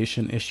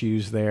optimization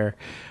issues there,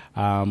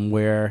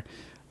 where,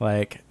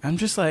 like, I'm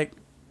just like,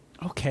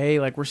 okay,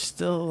 like, we're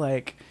still,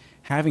 like,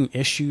 having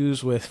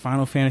issues with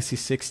Final Fantasy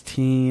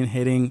 16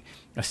 hitting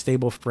a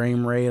stable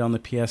frame rate on the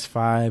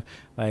PS5.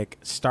 Like,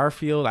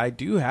 Starfield, I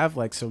do have,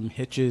 like, some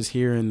hitches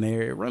here and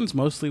there. It runs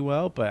mostly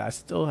well, but I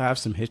still have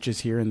some hitches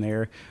here and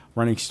there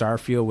running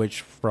Starfield,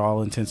 which for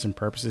all intents and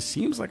purposes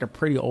seems like a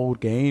pretty old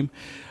game,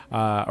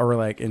 or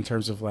like in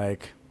terms of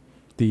like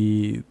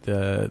the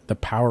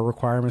power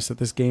requirements that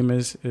this game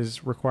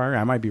is requiring.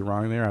 I might be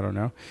wrong there, I don't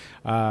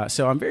know.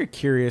 So I'm very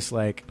curious,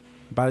 like,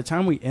 by the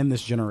time we end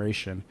this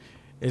generation,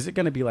 is it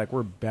going to be like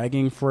we're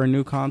begging for a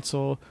new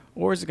console,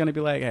 or is it going to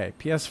be like, hey,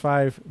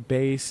 PS5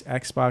 base,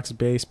 Xbox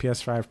base,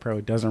 PS5 Pro,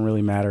 it doesn't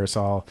really matter, it's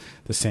all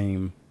the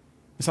same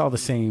it's all the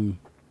same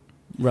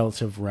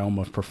relative realm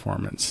of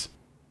performance.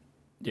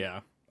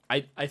 Yeah.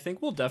 I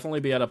think we'll definitely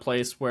be at a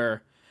place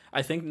where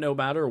I think no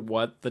matter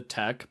what the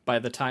tech, by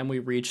the time we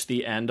reach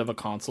the end of a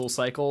console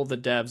cycle, the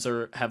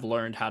devs have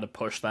learned how to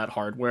push that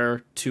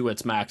hardware to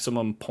its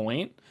maximum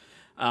point.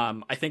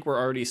 I think we're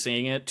already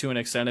seeing it to an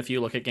extent if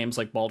you look at games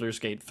like Baldur's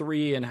Gate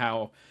 3 and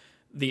how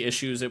the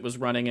issues it was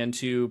running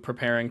into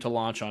preparing to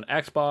launch on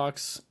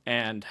Xbox,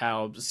 and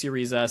how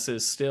Series S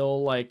is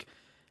still like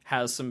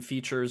has some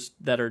features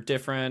that are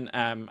different.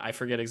 I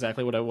forget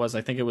exactly what it was.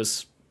 I think it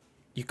was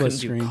you couldn't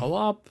do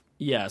co-op.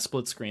 Yeah,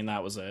 split screen,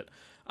 that was it.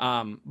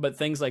 But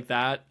things like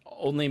that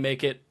only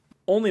make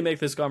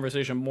this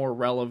conversation more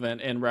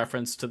relevant in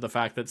reference to the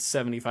fact that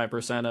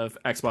 75% of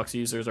Xbox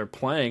users are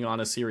playing on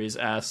a Series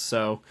S.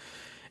 So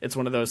it's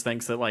one of those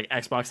things that like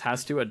Xbox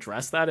has to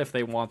address that if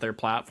they want their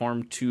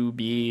platform to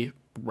be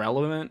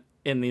relevant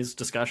in these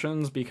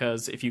discussions,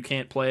 because if you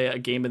can't play a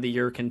Game of the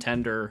Year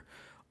contender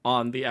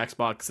on the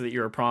Xbox that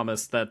you're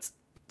promised that's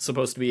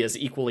supposed to be as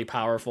equally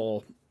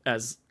powerful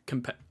as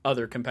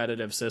other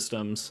competitive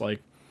systems,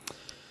 like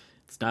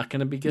it's not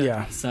going to be good.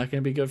 Yeah. It's not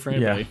going to be good for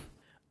anybody.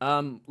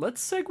 Yeah.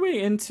 Let's segue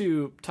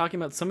into talking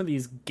about some of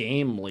these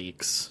game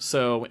leaks.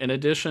 So in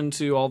addition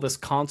to all this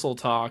console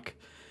talk,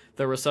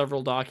 there were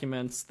several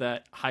documents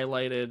that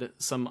highlighted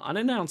some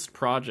unannounced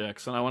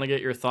projects, and I want to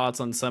get your thoughts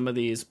on some of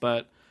these,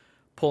 but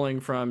pulling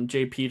from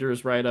Jay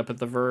Peters' write-up at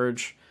The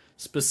Verge,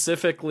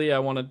 specifically I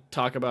want to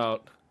talk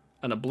about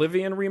an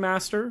Oblivion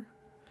remaster,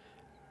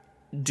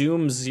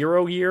 Doom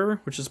Zero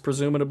Year, which is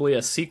presumably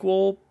a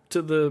sequel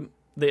to the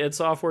id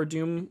Software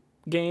Doom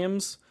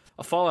games,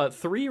 a Fallout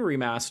 3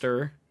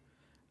 remaster,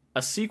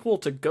 a sequel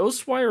to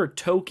Ghostwire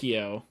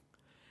Tokyo,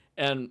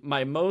 and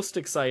my most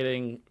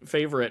exciting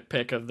favorite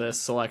pick of this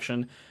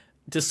selection,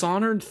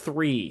 Dishonored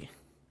 3.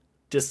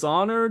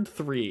 Dishonored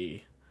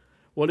 3.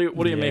 What do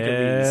you make of these?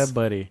 Yeah,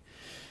 buddy.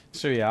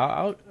 So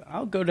yeah,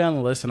 I'll go down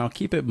the list and I'll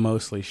keep it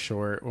mostly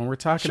short. When we're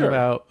talking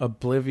about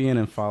Oblivion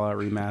and Fallout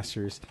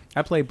remasters,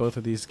 I played both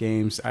of these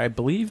games. I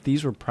believe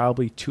these were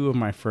probably two of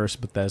my first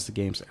Bethesda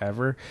games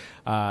ever,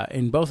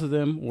 and both of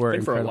them were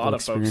incredible for a lot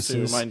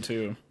experiences. Of folks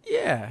too, mine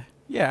too.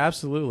 Yeah,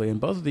 absolutely. And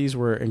both of these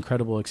were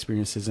incredible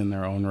experiences in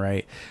their own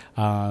right.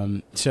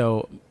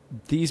 So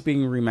these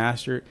being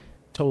remastered,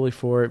 totally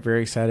for it.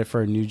 Very excited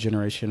for a new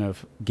generation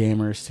of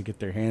gamers to get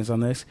their hands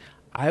on this.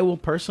 I will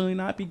personally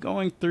not be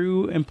going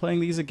through and playing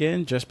these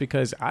again just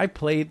because I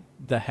played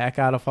the heck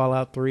out of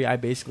Fallout 3. I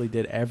basically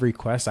did every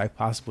quest I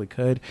possibly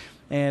could,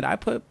 and I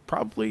put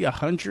probably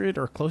 100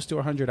 or close to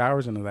 100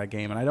 hours into that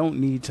game, and I don't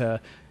need to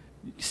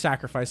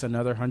sacrifice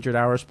another 100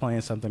 hours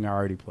playing something I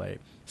already played.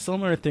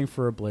 Similar thing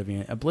for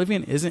Oblivion.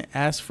 Oblivion isn't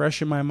as fresh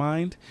in my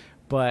mind,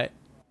 but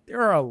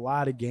there are a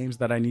lot of games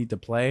that I need to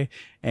play,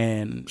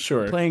 and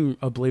playing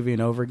Oblivion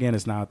over again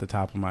is now at the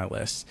top of my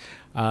list.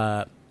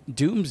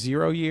 Doom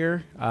Zero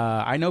Year.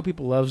 I know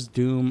people loves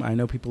Doom. I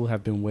know people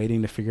have been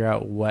waiting to figure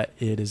out what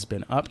it has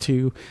been up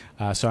to.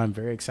 So I'm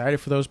very excited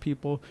for those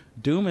people.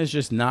 Doom is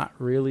just not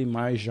really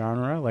my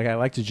genre. Like, I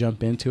like to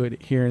jump into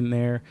it here and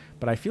there,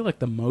 but I feel like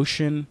the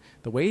motion,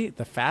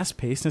 the fast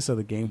pacedness of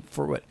the game,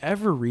 for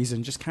whatever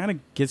reason, just kind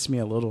of gets me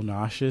a little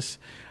nauseous.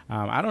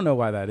 I don't know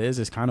why that is.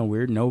 It's kind of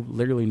weird.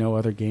 Literally no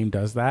other game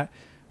does that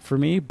for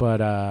me,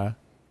 but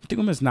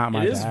Doom is not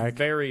my bag. It is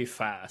very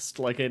fast.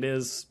 Like, it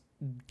is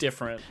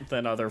different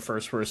than other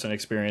first-person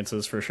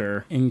experiences for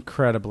sure.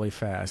 Incredibly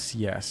fast,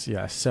 yes.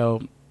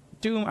 So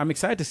Doom, I'm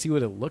excited to see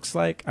what it looks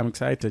like. I'm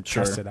excited to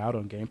test it out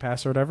on Game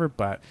Pass or whatever,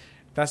 but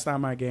that's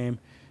not my game.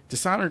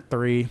 Dishonored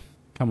 3,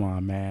 come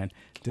on, man.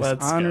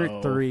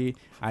 Dishonored 3,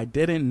 I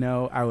didn't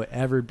know I would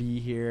ever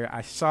be here.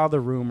 I saw the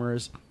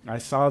rumors. I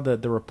saw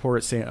the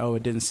report saying, oh,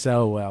 it didn't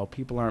sell well.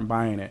 People aren't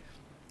buying it.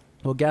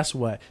 Well, guess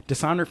what?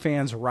 Dishonored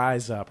fans,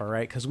 rise up, all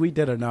right? Because we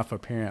did enough,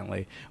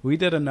 apparently. We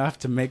did enough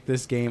to make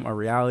this game a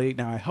reality.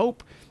 Now, I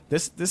hope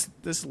this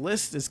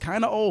list is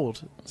kind of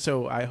old,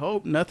 so I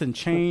hope nothing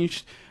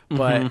changed.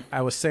 But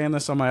I was saying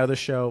this on my other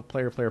show,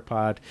 Player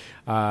Pod,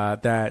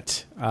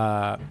 that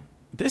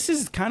this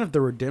is kind of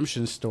the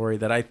redemption story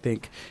that I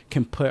think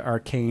can put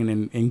Arcane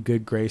in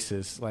good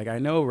graces. Like, I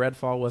know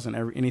Redfall wasn't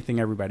anything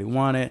everybody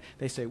wanted.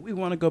 They say, we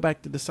want to go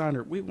back to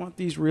Dishonored. We want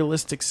these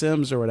realistic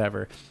sims or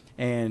whatever.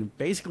 And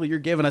basically, you're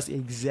giving us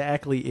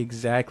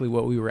exactly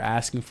what we were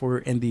asking for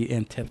in the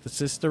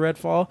antithesis to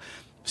Redfall.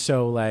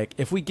 So, like,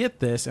 if we get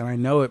this, and I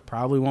know it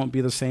probably won't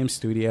be the same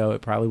studio,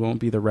 it probably won't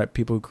be the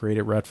people who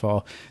created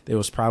Redfall. It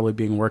was probably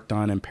being worked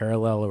on in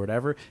parallel or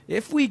whatever.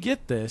 If we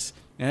get this,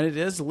 and it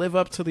does live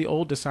up to the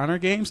old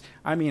Dishonored games,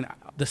 I mean,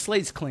 the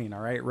slate's clean,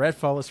 all right?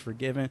 Redfall is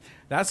forgiven.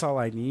 That's all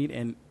I need.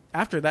 And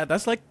after that,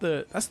 that's like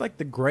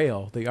the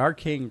Grail, the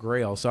Arcane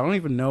Grail. So I don't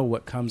even know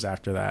what comes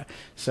after that.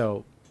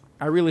 So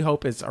I really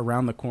hope it's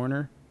around the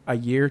corner. A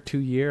year, 2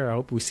 year. I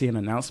hope we see an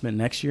announcement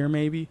next year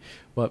maybe.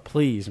 But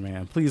please,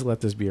 man, please let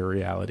this be a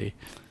reality.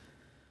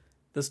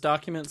 This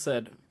document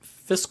said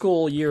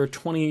fiscal year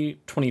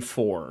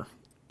 2024.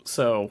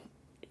 So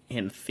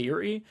in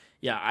theory,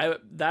 yeah,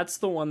 that's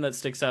the one that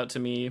sticks out to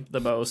me the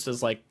most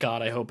is like,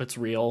 God, I hope it's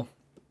real.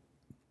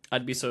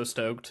 I'd be so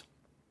stoked.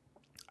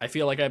 I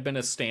feel like I've been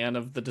a stan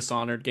of the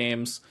Dishonored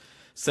games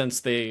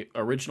since they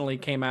originally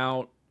came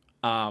out.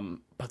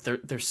 But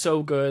they're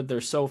so good,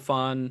 they're so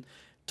fun.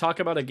 Talk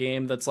about a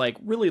game that's like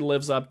really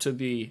lives up to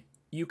the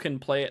you can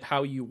play it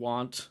how you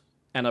want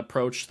and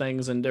approach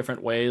things in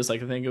different ways.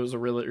 Like I think it was a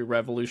really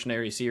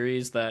revolutionary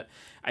series that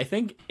I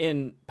think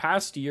in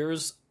past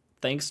years,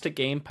 thanks to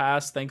Game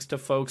Pass, thanks to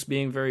folks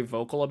being very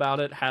vocal about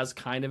it, has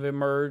kind of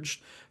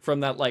emerged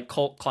from that like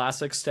cult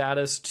classic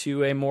status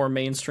to a more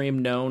mainstream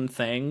known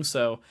thing.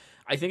 So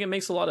I think it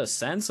makes a lot of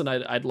sense, and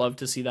I'd love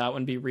to see that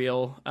one be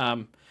real.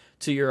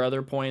 To your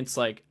other points,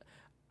 like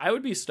I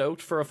would be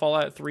stoked for a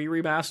Fallout 3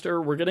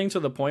 remaster. We're getting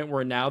to the point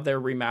where now they're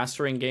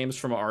remastering games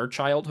from our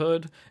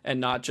childhood and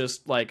not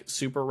just like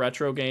super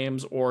retro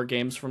games or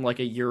games from like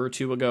a year or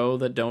two ago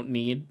that don't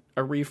need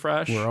a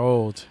refresh. We're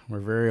old.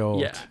 We're very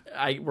old.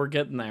 Yeah, we're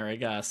getting there, I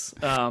guess.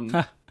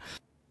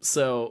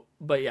 So,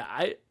 but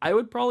yeah, I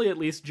would probably at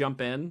least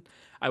jump in.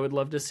 I would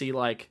love to see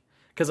like,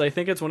 because I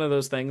think it's one of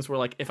those things where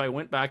like if I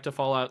went back to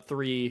Fallout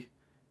 3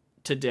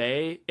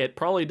 today, it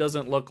probably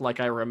doesn't look like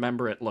I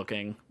remember it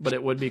looking, but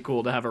it would be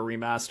cool to have a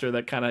remaster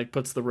that kind of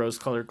puts the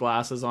rose-colored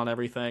glasses on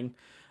everything.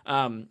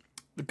 The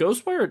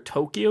Ghostwire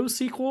Tokyo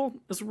sequel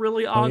is a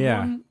really odd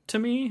one to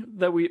me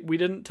that we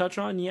didn't touch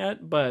on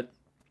yet, but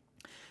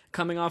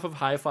coming off of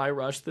Hi-Fi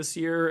Rush this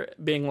year,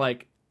 being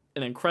like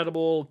an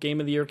incredible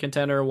Game of the Year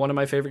contender, one of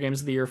my favorite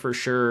games of the year for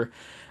sure,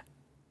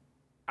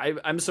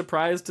 I'm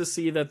surprised to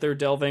see that they're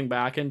delving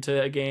back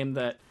into a game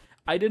that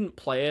I didn't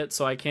play it,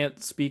 so I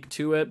can't speak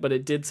to it, but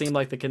it did seem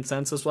like the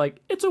consensus, like,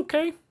 it's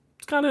okay.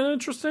 It's kind of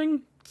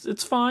interesting.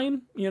 It's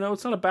fine. You know,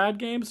 it's not a bad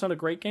game. It's not a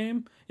great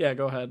game. Yeah,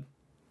 go ahead.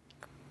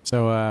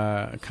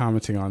 So,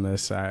 commenting on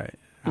this, I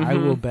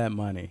will bet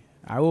money.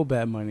 I will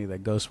bet money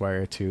that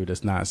Ghostwire 2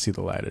 does not see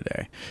the light of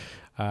day.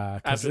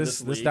 After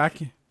this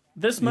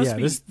must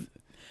be this,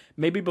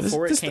 maybe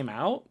before it came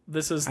out.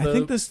 This is the I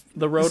think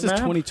the roadmap. This is a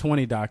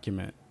 2020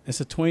 document. It's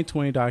a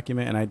 2020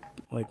 document, and I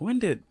like when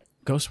did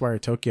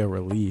Ghostwire Tokyo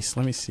release?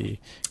 Let me see.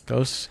 It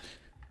was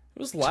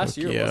last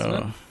year, wasn't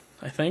it?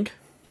 I think.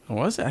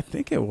 Was it? I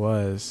think it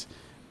was.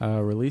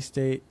 Release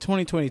date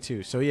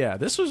 2022. So yeah,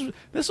 this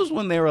was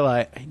when they were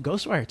like, hey,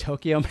 Ghostwire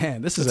Tokyo,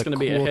 man, this is a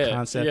cool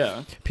concept.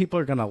 Yeah. People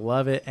are gonna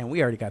love it, and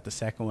we already got the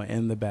second one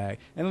in the bag.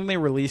 And then they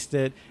released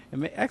it,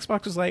 and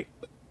Xbox was like,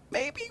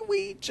 maybe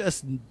we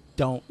just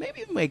don't.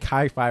 Maybe make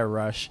Hi-Fi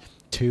Rush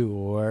 2,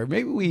 or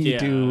maybe we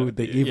do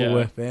The Evil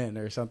Within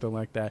or something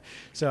like that.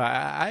 So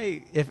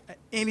I if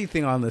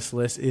anything on this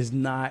list is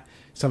not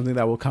something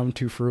that will come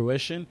to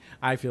fruition,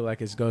 I feel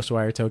like it's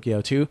Ghostwire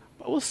Tokyo 2,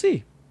 but we'll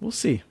see.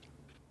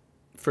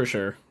 For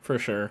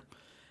sure.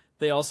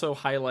 They also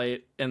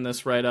highlight in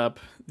this write-up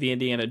the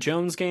Indiana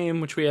Jones game,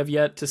 which we have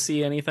yet to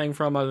see anything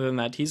from other than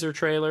that teaser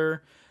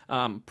trailer.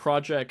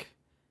 Project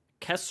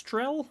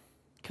Kestrel,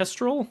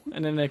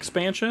 and an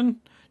expansion.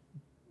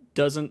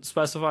 Doesn't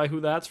specify who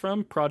that's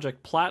from.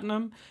 Project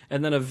Platinum,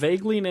 and then a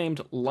vaguely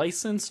named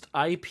licensed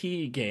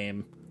IP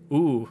game.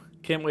 Ooh,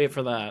 can't wait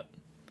for that.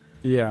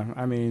 Yeah,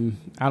 I mean,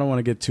 I don't want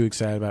to get too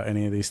excited about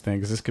any of these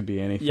things. This could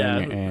be anything. Yeah,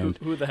 and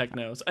who the heck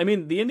knows? I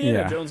mean, the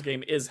Indiana Jones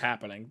game is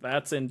happening.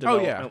 That's in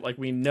development. Like,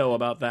 we know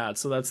about that.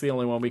 So that's the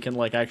only one we can,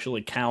 like,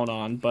 actually count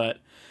on. But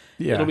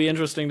it'll be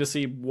interesting to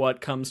see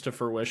what comes to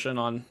fruition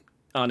on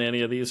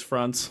any of these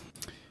fronts.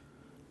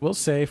 We'll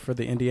say for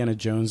the Indiana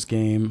Jones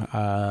game,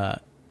 I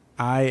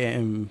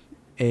am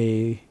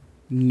a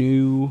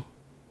new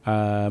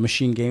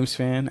Machine Games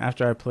fan.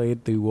 After I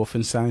played the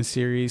Wolfenstein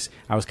series,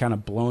 I was kind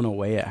of blown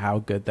away at how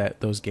good that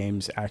those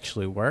games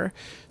actually were.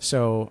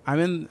 So I'm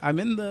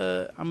in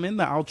the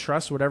I'll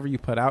trust whatever you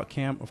put out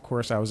camp. Of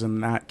course, I was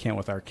in that camp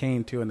with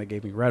Arcane too, and they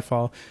gave me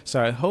Redfall.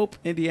 So I hope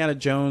Indiana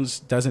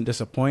Jones doesn't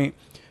disappoint.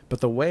 But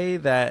the way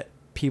that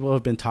people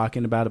have been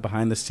talking about it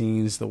behind the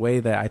scenes, the way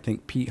that I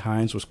think Pete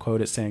Hines was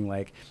quoted saying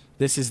like,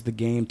 this is the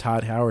game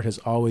Todd Howard has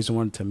always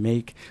wanted to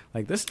make.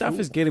 Like, this stuff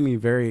is getting me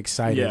very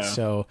excited. Yeah.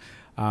 So,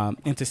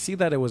 and to see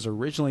that it was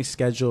originally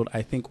scheduled,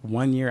 I think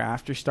 1 year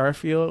after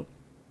Starfield,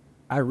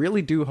 I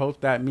really do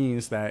hope that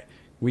means that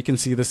we can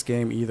see this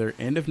game either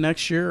end of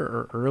next year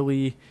or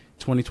early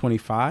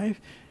 2025.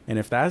 And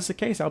if that is the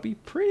case, I'll be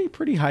pretty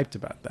hyped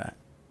about that.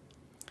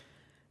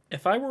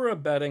 If I were a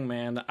betting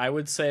man, I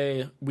would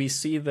say we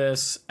see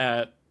this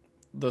at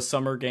the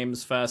Summer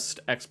Games Fest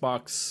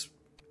Xbox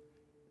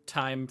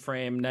time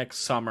frame next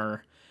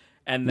summer,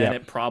 and then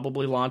it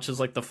probably launches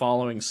like the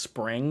following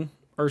spring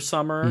or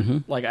summer.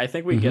 Like, I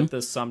think we get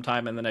this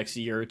sometime in the next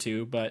year or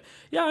two. But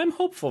yeah, I'm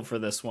hopeful for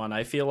this one.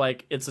 I feel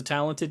like it's a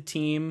talented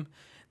team.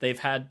 They've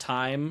had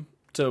time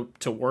to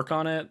work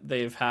on it.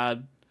 They've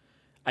had,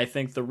 I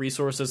think, the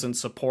resources and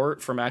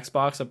support from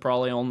Xbox have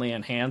probably only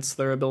enhanced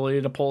their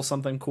ability to pull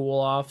something cool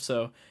off.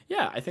 So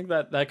yeah, I think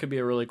that could be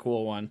a really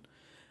cool one.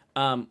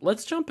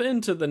 Let's jump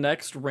into the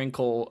next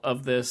wrinkle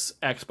of this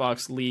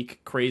Xbox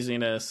leak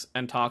craziness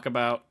and talk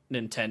about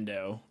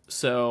Nintendo.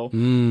 So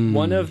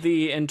one of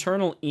the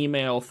internal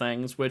email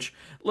things, which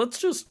let's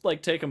just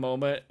like take a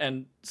moment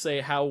and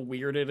say how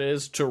weird it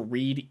is to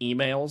read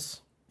emails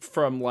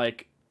from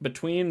like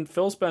between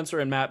Phil Spencer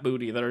and Matt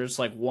Booty that are just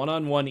like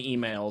one-on-one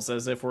emails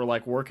as if we're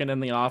like working in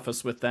the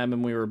office with them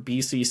and we were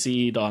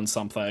BCC'd on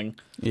something.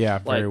 Yeah,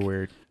 very Like,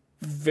 weird.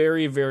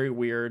 very, very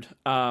weird.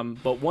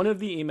 But one of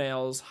the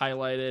emails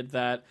highlighted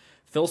that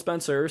Phil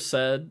Spencer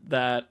said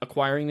that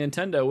acquiring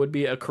Nintendo would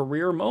be a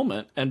career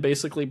moment, and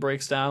basically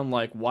breaks down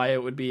like why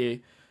it would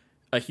be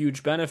a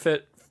huge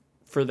benefit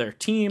for their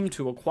team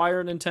to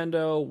acquire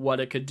Nintendo, what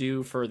it could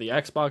do for the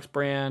Xbox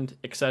brand,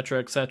 etc.,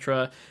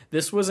 etc.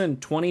 This was in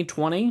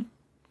 2020,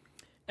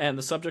 and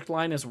the subject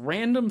line is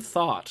random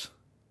thought.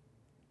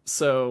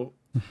 So,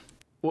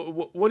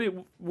 what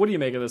do you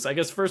make of this? I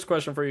guess first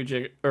question for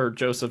you,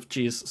 Joseph.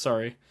 Jeez,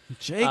 sorry,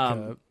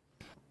 Jacob.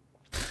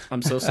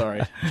 I'm so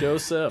sorry,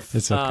 Joseph.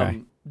 It's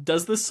okay.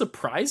 Does this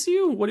surprise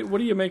you? What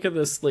do you make of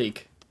this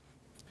leak?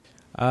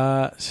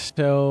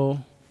 So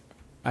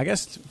I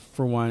guess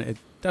for one, it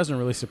doesn't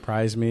really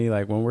surprise me.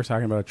 Like when we're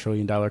talking about $1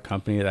 trillion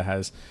company that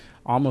has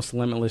almost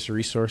limitless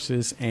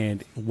resources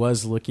and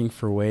was looking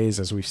for ways,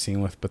 as we've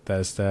seen with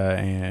Bethesda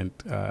and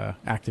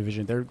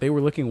Activision, they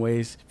were looking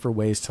for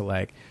ways to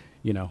like,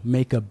 you know,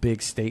 make a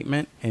big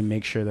statement and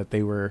make sure that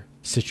they were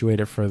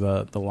situated for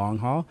the long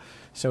haul.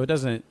 So it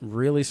doesn't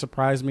really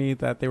surprise me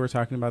that they were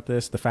talking about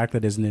this. The fact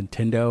that it's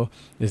Nintendo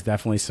is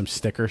definitely some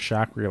sticker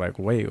shock where you're like,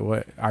 wait,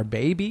 what? Our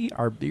baby?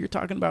 You're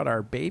talking about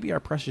our baby, our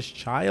precious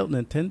child,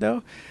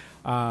 Nintendo?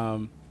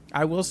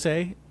 I will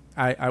say,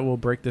 I will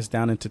break this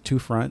down into two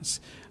fronts.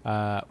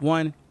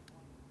 One,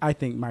 I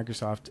think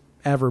Microsoft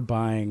ever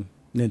buying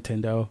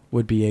Nintendo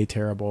would be a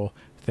terrible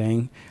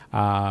thing.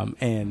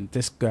 And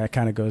this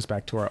kind of goes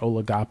back to our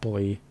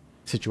oligopoly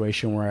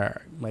situation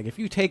where, like, if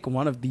you take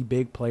one of the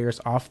big players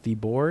off the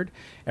board,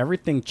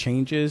 everything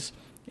changes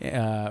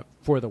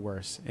for the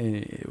worse.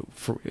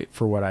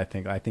 For what I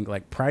think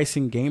like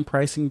game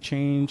pricing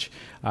change,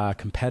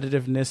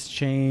 competitiveness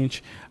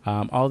change,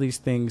 all these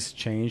things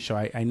change. So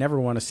I never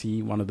want to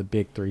see one of the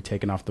big three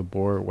taken off the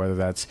board, whether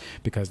that's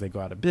because they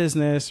go out of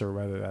business or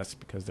whether that's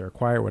because they're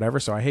acquired,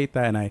 whatever. So I hate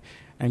that, and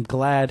I'm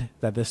glad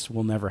that this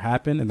will never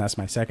happen. And that's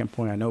my second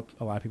point. I know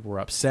a lot of people were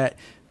upset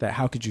that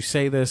how could you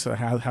say this, or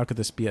how could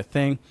this be a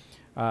thing?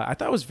 I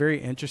thought it was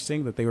very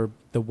interesting that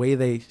the way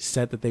they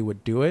said that they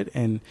would do it.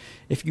 And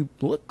if you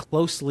look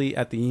closely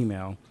at the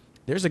email,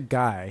 there's a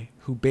guy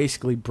who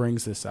basically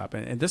brings this up.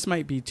 And this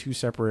might be two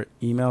separate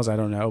emails, I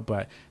don't know,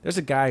 but there's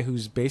a guy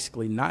who's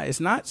basically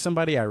it's not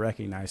somebody I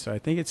recognize. So I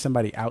think it's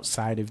somebody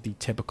outside of the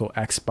typical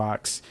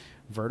Xbox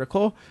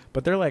vertical,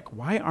 but they're like,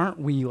 why aren't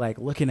we like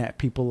looking at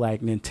people like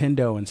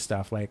Nintendo and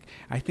stuff? Like,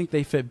 I think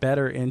they fit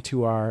better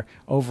into our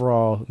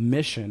overall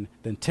mission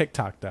than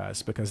TikTok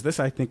does, because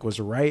this, I think, was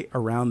right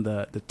around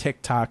the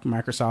TikTok,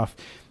 Microsoft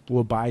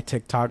will buy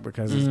TikTok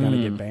because it's going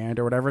to get banned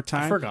or whatever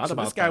time. I forgot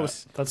about this guy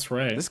that. That's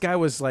right. This guy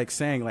was like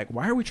saying, like,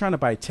 why are we trying to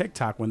buy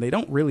TikTok when they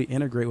don't really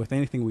integrate with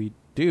anything we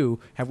do?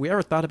 Have we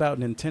ever thought about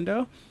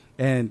Nintendo?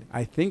 And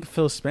I think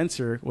Phil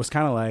Spencer was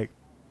kind of like,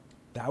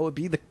 that would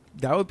be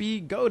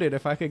goated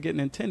if I could get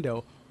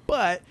Nintendo.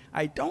 But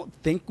I don't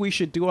think we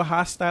should do a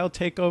hostile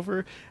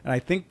takeover. And I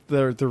think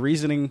the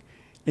reasoning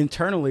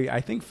internally,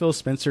 I think Phil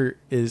Spencer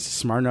is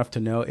smart enough to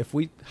know if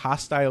we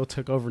hostile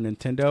took over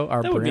Nintendo,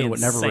 our brand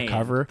would never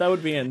recover. That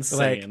would be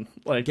insane.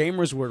 Like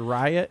gamers would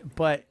riot.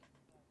 But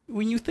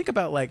when you think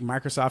about like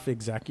Microsoft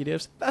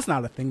executives, that's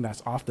not a thing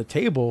that's off the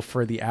table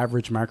for the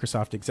average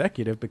Microsoft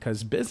executive,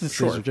 because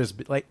businesses are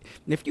just like,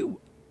 if you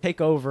take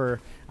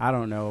over, I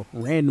don't know,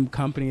 random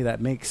company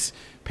that makes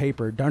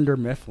paper, Dunder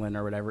Mifflin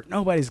or whatever,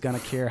 nobody's going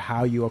to care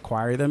how you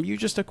acquire them. You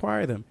just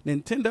acquire them.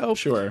 Nintendo,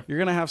 sure, you're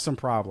going to have some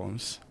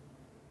problems.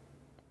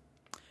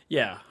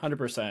 Yeah,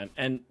 100%.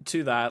 And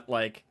to that,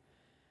 like,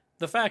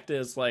 the fact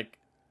is, like,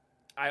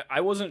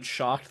 I wasn't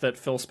shocked that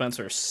Phil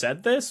Spencer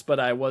said this, but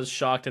I was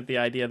shocked at the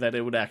idea that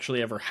it would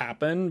actually ever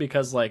happen,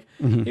 because, like,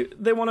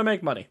 they want to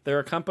make money. They're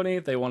a company.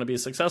 They want to be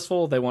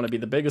successful. They want to be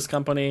the biggest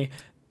company.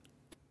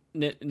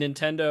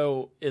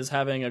 Nintendo is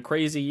having a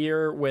crazy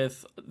year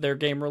with their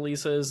game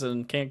releases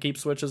and can't keep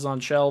Switches on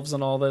shelves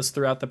and all this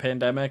throughout the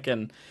pandemic,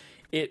 and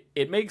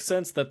it makes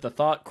sense that the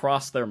thought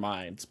crossed their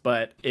minds,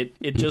 but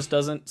it just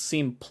doesn't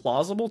seem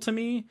plausible to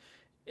me.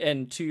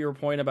 And to your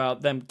point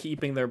about them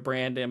keeping their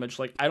brand image,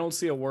 like, I don't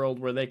see a world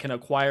where they can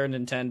acquire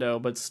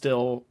Nintendo but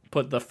still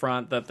put the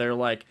front that they're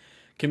like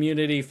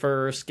community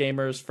first,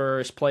 gamers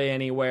first, play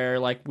anywhere,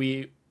 like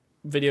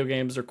video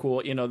games are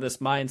cool, you know, this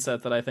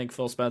mindset that I think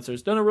Phil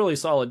Spencer's done a really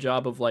solid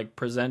job of like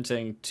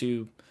presenting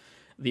to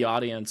the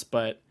audience.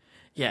 But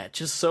yeah,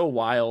 just so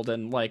wild.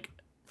 And like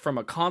from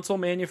a console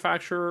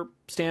manufacturer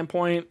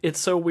standpoint, it's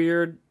so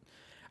weird.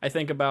 I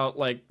think about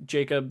like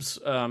Jacob's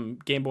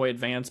Game Boy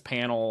Advance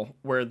panel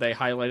where they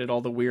highlighted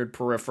all the weird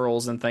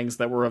peripherals and things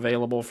that were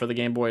available for the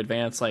Game Boy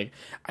Advance. Like,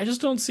 I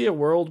just don't see a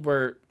world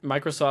where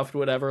Microsoft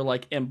would ever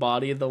like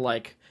embody the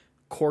like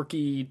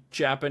quirky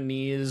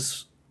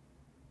Japanese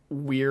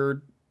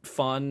weird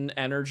fun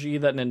energy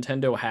that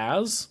Nintendo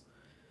has,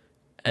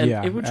 and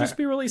it would just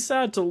be really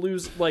sad to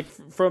lose, like,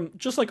 from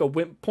just like a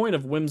point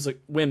of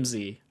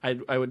whimsy.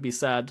 I would be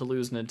sad to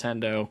lose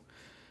Nintendo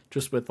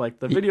just with like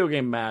the video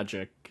game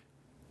magic.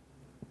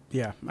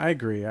 Yeah, I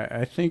agree.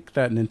 I think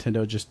that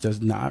Nintendo just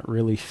does not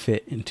really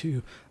fit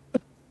into,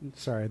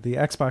 sorry, the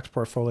Xbox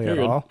portfolio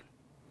You're at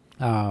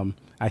good. all.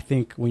 I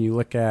think when you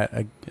look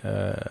at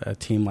a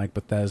team like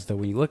Bethesda,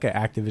 when you look at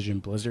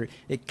Activision Blizzard,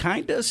 it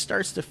kind of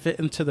starts to fit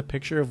into the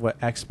picture of what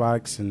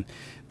Xbox and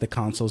the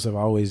consoles have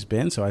always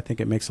been. So I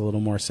think it makes a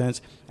little more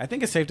sense. I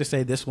think it's safe to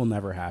say this will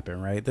never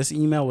happen, right? This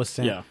email was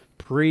sent Yeah.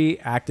 pre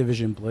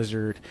Activision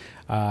Blizzard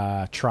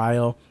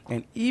trial.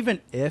 And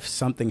even if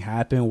something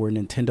happened where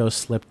Nintendo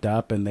slipped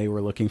up and they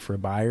were looking for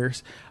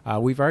buyers,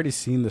 we've already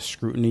seen the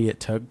scrutiny it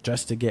took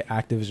just to get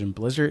Activision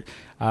Blizzard.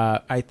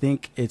 I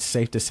think it's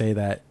safe to say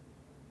that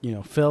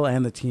Phil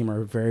and the team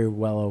are very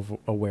well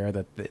aware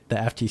that the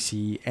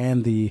FTC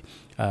and the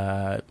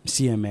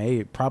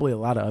CMA, probably a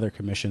lot of other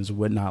commissions,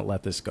 would not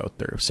let this go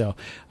through. So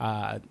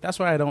that's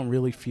why I don't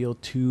really feel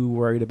too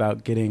worried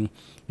about getting,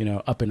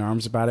 up in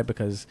arms about it,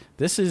 because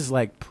this is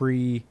like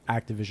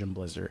pre-Activision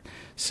Blizzard.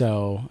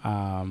 So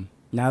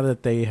now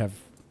that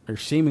are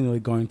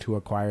seemingly going to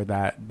acquire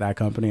that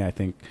company, I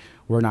think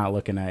we're not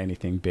looking at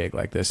anything big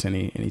like this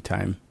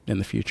anytime in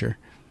the future.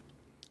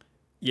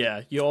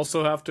 Yeah, you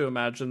also have to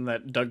imagine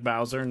that Doug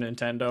Bowser and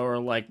Nintendo are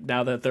like,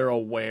 now that they're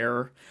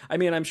aware. I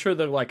mean, I'm sure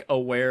they're like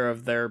aware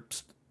of their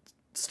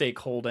stake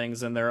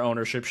holdings and their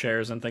ownership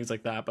shares and things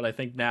like that, but I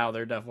think now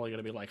they're definitely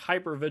going to be like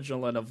hyper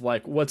vigilant of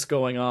like what's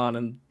going on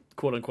and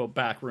quote unquote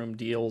backroom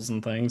deals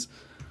and things.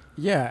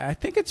 Yeah, I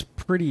think it's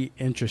pretty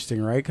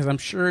interesting, right? Because I'm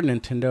sure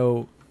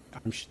Nintendo,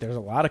 there's a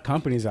lot of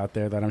companies out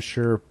there that I'm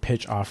sure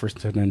pitch offers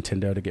to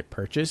Nintendo to get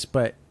purchased.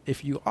 But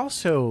if you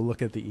also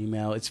look at the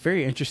email, it's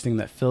very interesting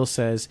that Phil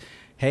says,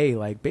 hey,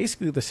 like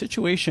basically the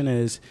situation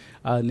is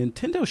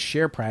Nintendo's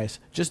share price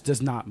just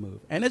does not move.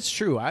 And it's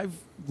true. I've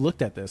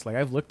looked at this. Like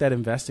I've looked at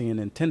investing in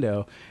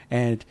Nintendo,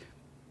 and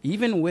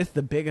even with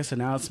the biggest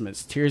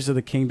announcements, Tears of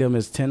the Kingdom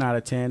is 10 out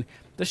of 10.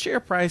 The share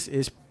price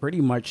is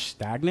pretty much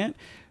stagnant.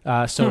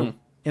 So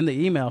in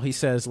the email, he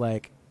says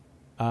like,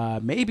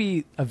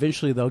 maybe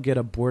eventually they'll get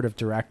a board of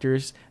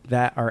directors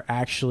that are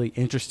actually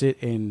interested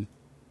in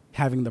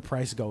having the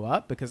price go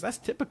up, because that's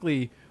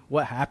typically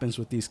what happens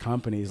with these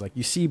companies. Like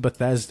you see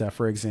Bethesda,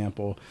 for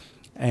example,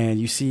 and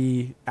you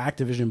see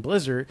Activision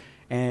Blizzard,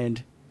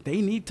 and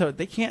they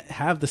can't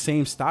have the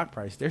same stock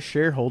price. Their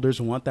shareholders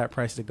want that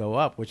price to go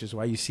up, which is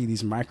why you see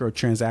these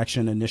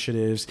microtransaction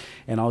initiatives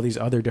and all these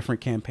other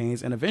different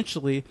campaigns. And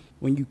eventually,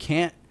 when you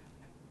can't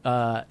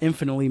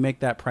infinitely make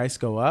that price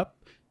go up,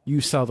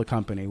 you sell the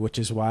company, which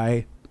is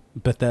why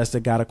Bethesda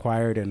got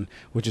acquired, and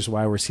which is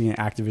why we're seeing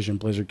Activision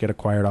Blizzard get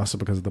acquired also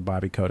because of the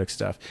Bobby Kotick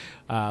stuff.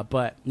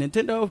 But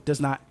Nintendo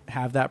does not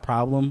have that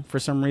problem for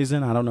some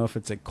reason. I don't know if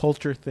it's a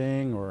culture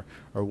thing or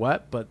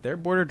what, but their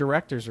board of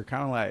directors are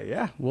kind of like,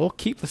 yeah, we'll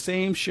keep the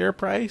same share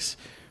price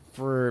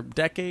for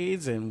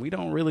decades and we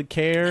don't really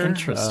care.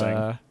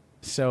 Interesting.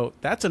 So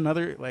that's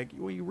another, like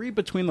when you read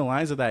between the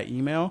lines of that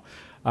email,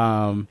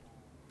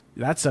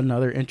 that's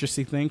another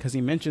interesting thing, because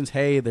he mentions,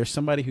 hey, there's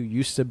somebody who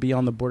used to be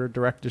on the board of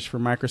directors for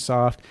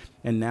Microsoft,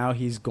 and now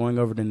he's going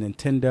over to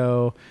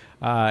Nintendo,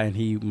 and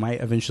he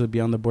might eventually be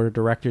on the board of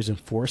directors and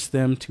force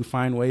them to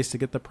find ways to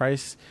get the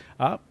price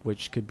up,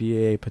 which could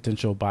be a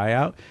potential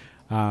buyout.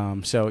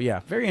 So,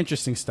 yeah, very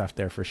interesting stuff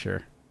there for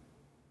sure.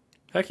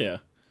 Heck yeah.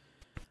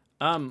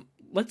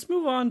 Let's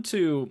move on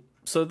to,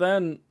 so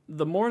then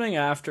the morning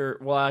after,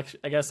 well,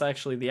 I guess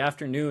actually the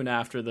afternoon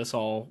after this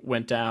all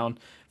went down,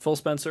 Phil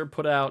Spencer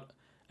put out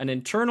an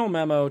internal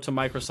memo to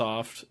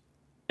Microsoft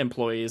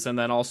employees and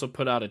then also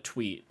put out a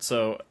tweet.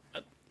 So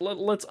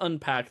let's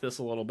unpack this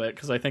a little bit,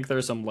 because I think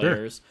there's some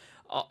layers.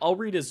 Sure. I'll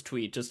read his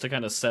tweet just to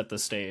kind of set the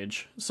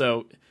stage.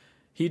 So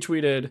he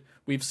tweeted,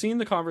 "We've seen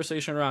the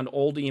conversation around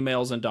old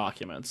emails and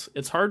documents.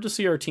 It's hard to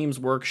see our team's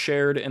work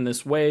shared in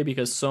this way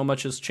because so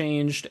much has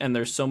changed and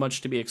there's so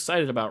much to be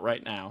excited about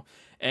right now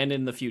and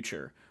in the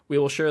future. We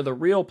will share the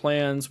real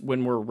plans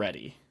when we're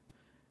ready."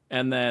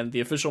 And then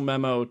the official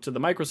memo to the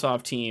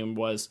Microsoft team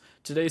was,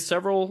 today's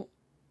several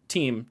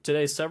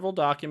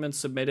documents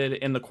submitted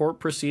in the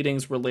court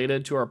proceedings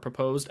related to our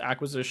proposed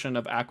acquisition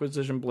of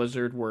Activision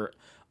Blizzard were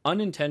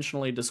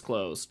unintentionally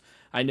disclosed.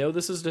 I know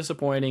this is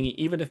disappointing,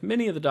 even if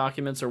many of the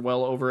documents are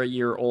well over a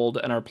year old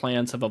and our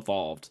plans have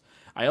evolved.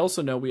 I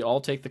also know we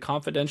all take the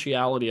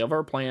confidentiality of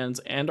our plans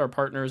and our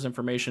partners'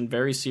 information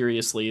very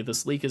seriously.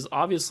 This leak is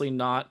obviously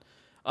not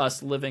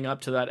us living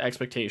up to that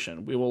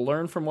expectation. We will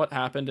learn from what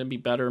happened and be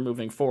better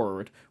moving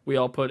forward. We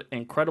all put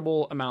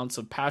incredible amounts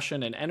of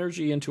passion and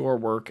energy into our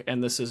work,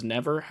 and this is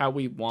never how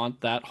we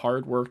want that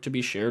hard work to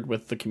be shared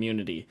with the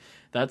community.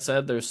 That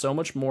said, there's so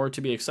much more to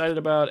be excited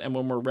about, and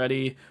when we're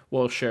ready,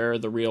 we'll share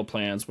the real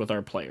plans with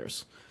our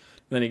players.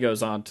 And then he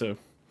goes on to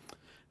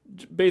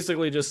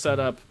basically just set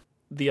up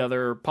the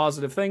other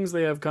positive things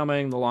they have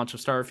coming, the launch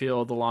of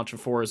Starfield, the launch of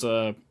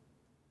Forza,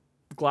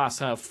 glass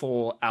half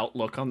full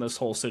outlook on this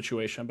whole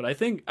situation. But I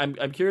think I'm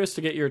curious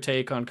to get your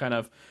take on kind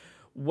of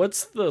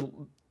what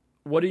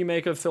do you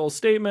make of Phil's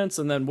statements,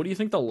 and then what do you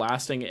think the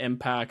lasting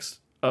impacts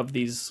of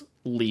these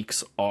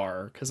leaks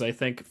are? Because I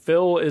think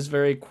Phil is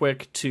very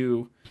quick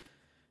to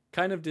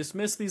kind of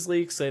dismiss these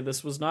leaks, say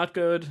this was not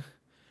good,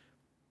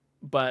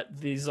 but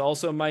these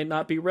also might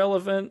not be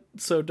relevant,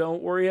 so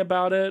don't worry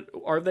about it.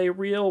 Are they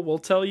real? We'll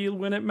tell you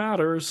when it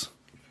matters.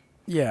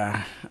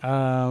 Yeah,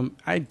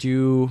 I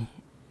do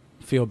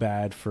feel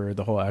bad for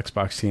the whole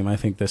Xbox team. I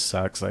think this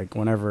sucks. Like,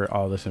 whenever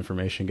all this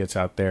information gets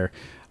out there,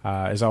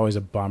 is always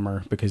a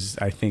bummer, because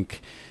I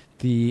think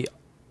the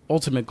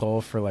ultimate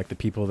goal for like the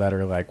people that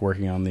are like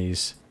working on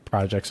these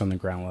projects on the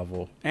ground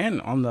level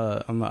and on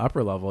the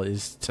upper level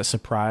is to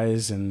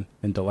surprise and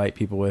delight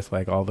people with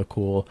like all the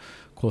cool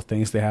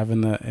things they have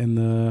in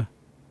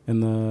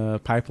the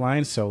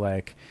pipeline. So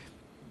like,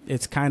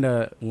 it's kind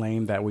of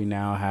lame that we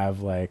now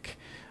have like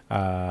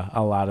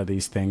a lot of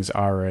these things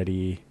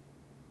already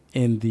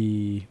in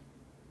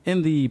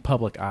the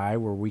public eye,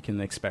 where we can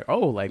expect,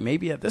 oh, like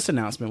maybe at this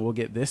announcement we'll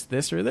get this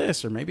or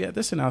this, or maybe at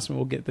this announcement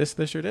we'll get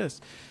this or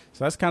this.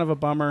 So that's kind of a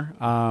bummer.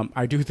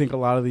 I do think a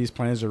lot of these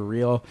plans are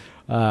real.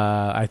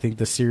 I think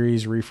the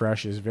series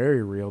refresh is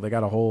very real. They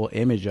got a whole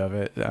image of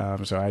it.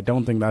 So I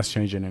don't think that's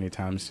changing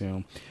anytime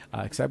soon,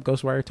 except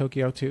Ghostwire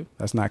Tokyo 2.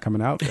 That's not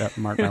coming out.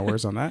 Mark my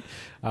words on that.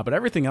 But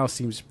everything else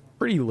seems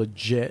pretty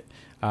legit.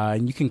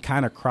 And you can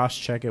kind of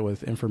cross-check it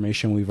with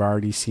information we've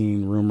already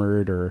seen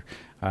rumored, or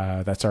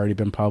that's already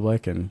been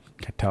public, and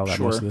can tell that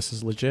most of this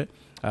is legit.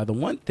 The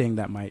one thing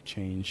that might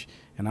change,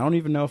 and I don't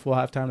even know if we'll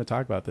have time to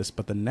talk about this,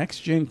 but the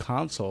next-gen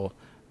console,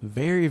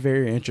 very,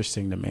 very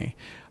interesting to me.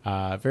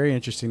 Very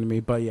interesting to me.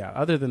 But yeah,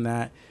 other than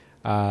that,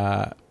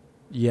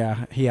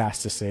 yeah, he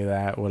has to say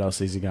that. What else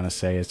is he going to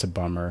say? It's a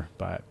bummer.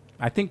 But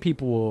I think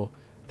people will...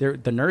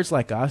 the nerds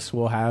like us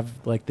will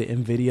have like the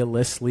NVIDIA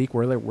list leak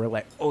where we're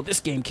like, oh, this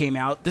game came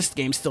out. This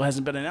game still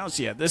hasn't been announced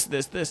yet. This.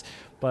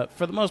 But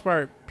for the most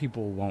part,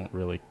 people won't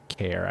really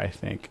care, I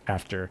think,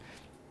 after.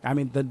 I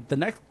mean, the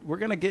next, we're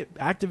going to get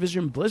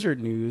Activision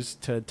Blizzard news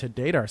to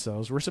date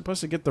ourselves. We're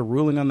supposed to get the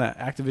ruling on the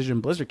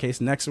Activision Blizzard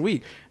case next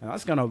week. And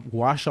that's going to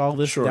wash all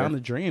this down the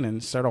drain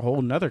and start a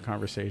whole nother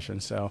conversation.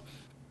 So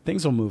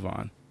things will move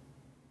on.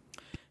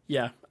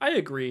 Yeah, I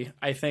agree.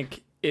 I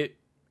think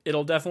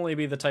it'll definitely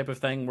be the type of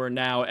thing where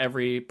now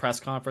every press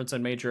conference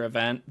and major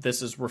event,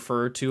 this is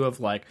referred to of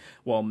like,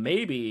 well,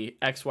 maybe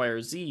X, Y,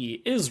 or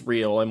Z is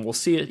real and we'll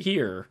see it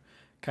here,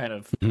 kind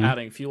of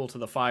adding fuel to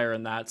the fire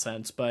in that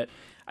sense. But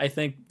I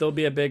think there'll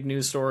be a big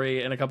news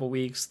story in a couple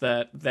weeks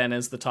that then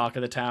is the talk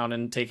of the town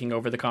and taking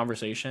over the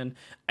conversation.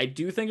 I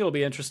do think it'll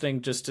be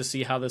interesting just to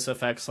see how this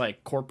affects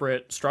like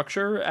corporate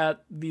structure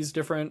at these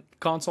different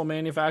console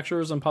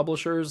manufacturers and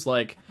publishers.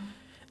 Like,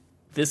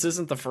 this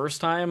isn't the first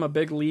time a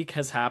big leak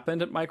has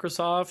happened at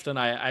Microsoft, and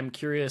I'm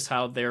curious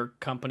how their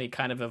company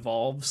kind of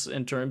evolves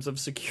in terms of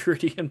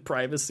security and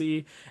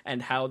privacy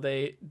and how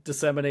they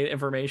disseminate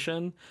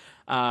information.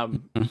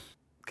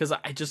 Because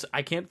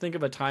I can't think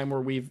of a time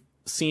where we've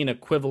seen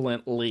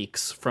equivalent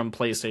leaks from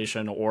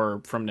PlayStation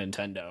or from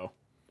Nintendo.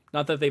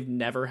 Not that they've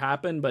never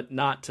happened, but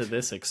not to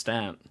this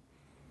extent.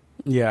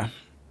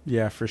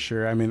 Yeah, for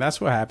sure. I mean,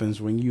 that's what happens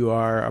when you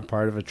are a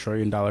part of a $1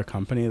 trillion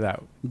company,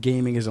 that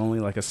gaming is only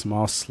like a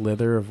small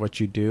slither of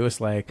what you do.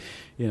 It's like,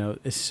 you know,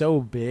 it's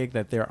so big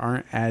that there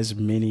aren't as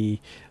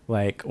many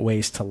like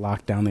ways to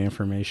lock down the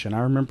information. I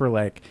remember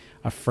like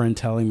a friend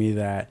telling me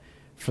that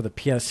for the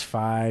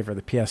PS5 or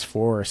the PS4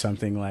 or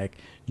something, like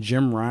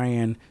Jim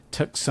Ryan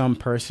took some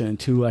person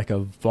to like a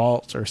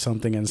vault or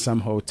something in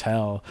some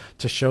hotel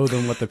to show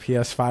them what the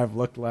PS5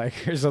 looked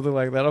like or something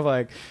like that. I'm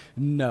like,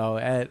 no,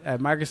 at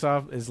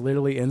Microsoft is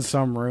literally in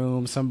some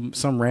room,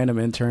 some random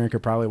intern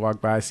could probably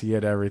walk by, see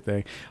it,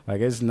 everything.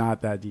 Like, it's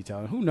not that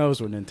detailed. Who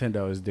knows what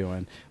Nintendo is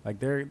doing? Like,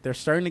 they're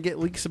starting to get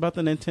leaks about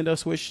the Nintendo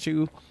Switch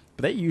too,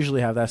 but they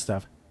usually have that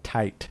stuff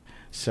tight.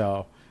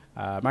 So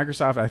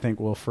Microsoft, I think,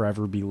 will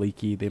forever be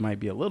leaky. They might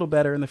be a little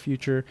better in the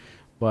future,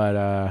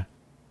 but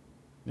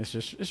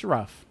it's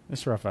rough.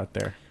 It's rough out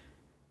there.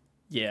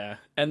 Yeah.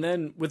 And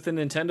then with the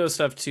Nintendo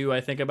stuff too, I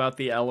think about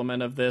the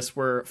element of this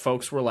where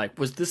folks were like,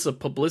 was this a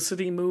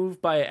publicity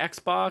move by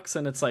Xbox?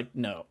 And it's like,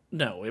 no,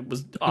 it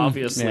was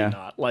obviously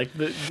not. Like,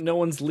 no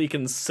one's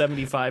leaking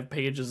 75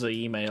 pages of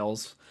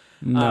emails.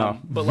 No.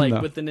 But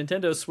like with the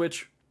Nintendo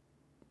Switch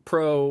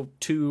Pro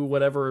 2,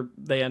 whatever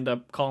they end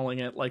up calling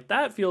it, like,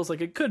 that feels like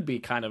it could be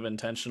kind of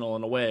intentional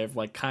in a way of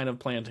like kind of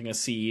planting a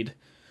seed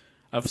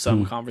of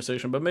some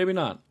conversation, but maybe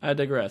not. I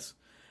digress.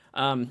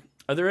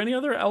 Are there any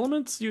other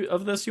elements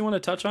of this you want to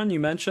touch on? You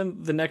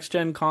mentioned the next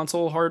gen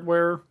console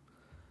hardware.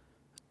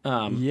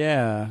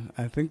 Yeah,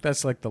 I think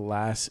that's like the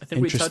last. I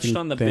think we touched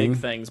on the big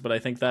things, but I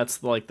think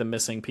that's like the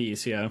missing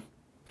piece. Yeah.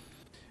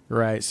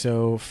 Right.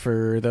 So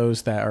for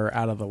those that are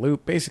out of the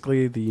loop,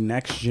 basically the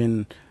next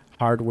gen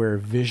hardware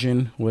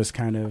vision was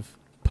kind of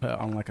put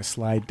on like a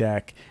slide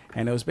deck,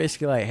 and it was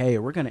basically like, hey,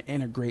 we're going to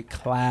integrate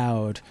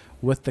cloud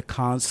with the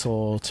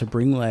console to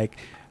bring like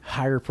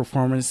higher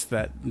performance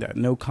that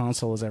no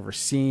console has ever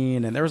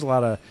seen. And there was a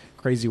lot of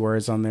crazy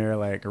words on there,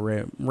 like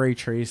ray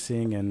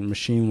tracing and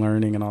machine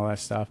learning and all that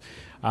stuff.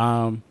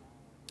 I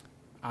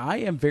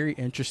am very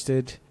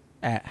interested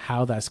at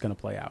how that's going to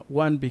play out.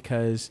 One,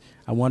 because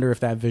I wonder if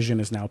that vision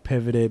is now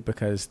pivoted,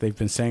 because they've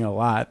been saying a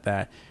lot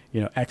that,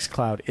 you know,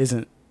 xCloud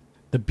isn't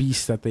the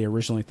beast that they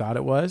originally thought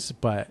it was.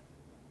 But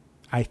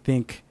I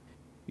think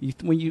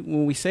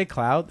when we say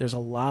cloud, there's a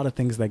lot of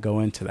things that go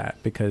into that,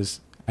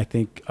 because I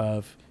think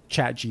of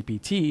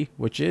ChatGPT,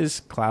 which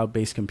is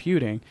cloud-based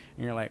computing,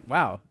 and you're like,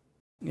 wow,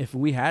 if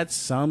we had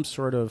some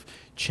sort of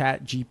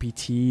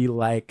ChatGPT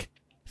like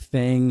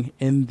thing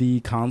in the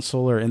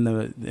console or in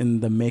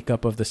the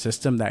makeup of the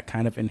system that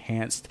kind of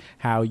enhanced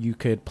how you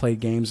could play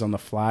games on the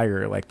fly,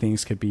 or like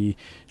things could be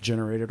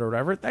generated or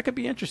whatever, that could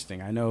be interesting.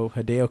 I know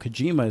Hideo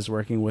Kojima is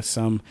working with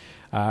some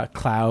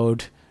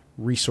cloud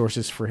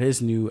resources for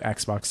his new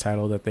Xbox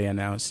title that they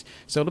announced.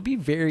 So it'll be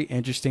very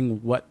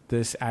interesting what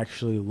this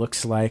actually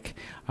looks like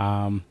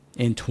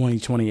in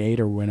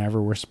 2028 or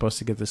whenever we're supposed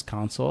to get this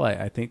console.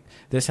 I think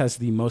this has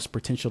the most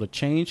potential to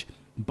change,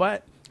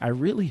 but I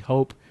really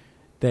hope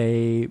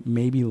they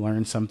maybe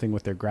learn something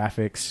with their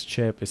graphics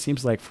chip. It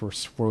seems like for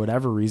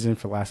whatever reason,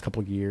 for the last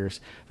couple of years,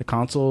 the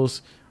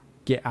consoles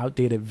get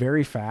outdated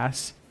very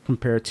fast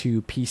compared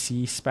to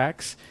PC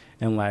specs.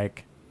 And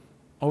like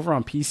over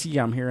on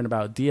PC, I'm hearing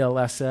about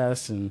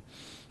DLSS and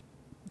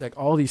like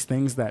all these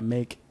things that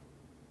make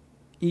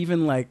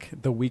even like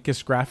the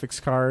weakest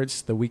graphics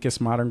cards, the weakest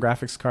modern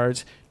graphics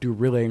cards, do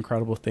really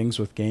incredible things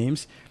with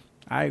games.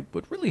 I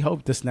would really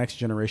hope this next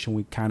generation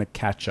we kind of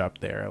catch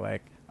up there.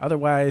 Like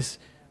otherwise,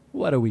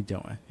 what are we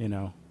doing?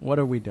 What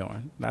are we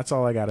doing? That's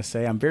all I got to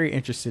say. I'm very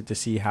interested to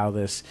see how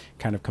this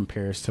kind of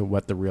compares to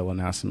what the real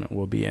announcement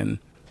will be in,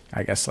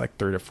 I guess, like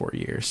 3 to 4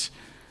 years.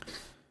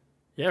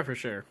 Yeah, for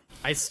sure.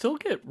 I still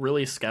get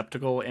really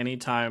skeptical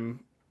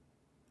anytime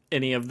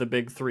any of the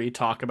big three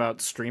talk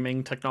about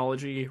streaming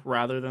technology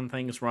rather than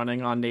things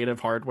running on native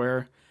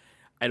hardware.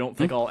 I don't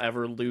think I'll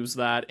ever lose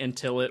that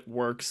until it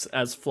works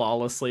as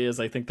flawlessly as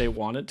I think they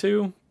want it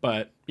to.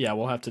 But yeah,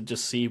 we'll have to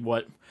just see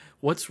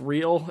what's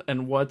real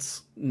and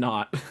what's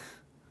not.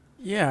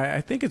 Yeah,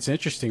 I think it's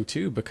interesting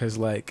too, because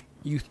like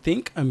you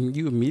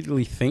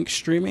immediately think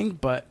streaming,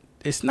 but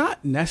it's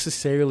not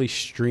necessarily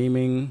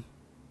streaming.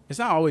 It's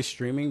not always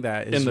streaming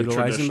that is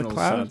utilizing the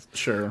cloud. Sense,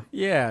 sure.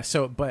 Yeah.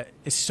 So, but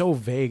it's so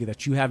vague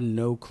that you have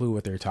no clue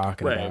what they're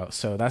talking about.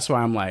 So that's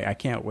why I'm like, I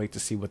can't wait to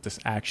see what this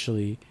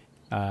actually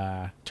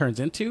turns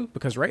into,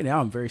 because right now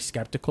I'm very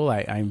skeptical.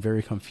 I'm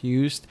very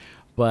confused,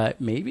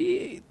 but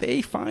maybe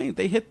they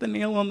hit the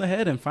nail on the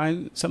head and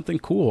find something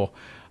cool.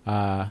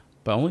 But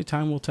only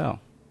time will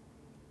tell.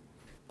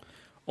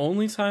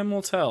 Only time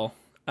will tell.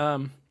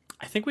 I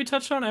think we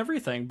touched on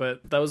everything,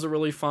 but that was a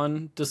really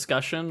fun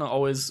discussion.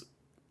 Always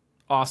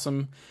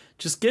awesome.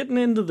 Just getting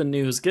into the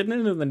news, getting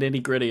into the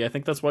nitty gritty. I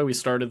think that's why we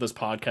started this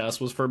podcast,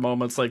 was for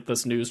moments like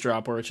this news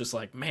drop where it's just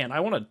like, man, I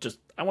want to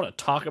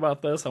talk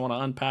about this. I want to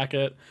unpack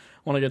it.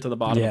 I want to get to the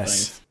bottom of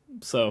things.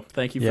 So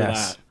thank you for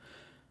that.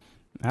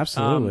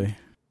 Absolutely.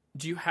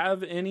 Do you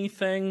have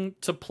anything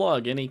to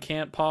plug? Any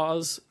Can't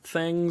Pause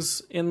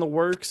things in the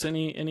works?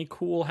 Any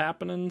cool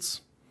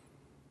happenings?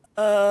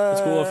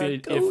 It's cool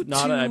if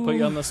not, I put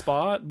you on the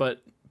spot,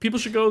 but people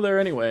should go there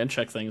anyway and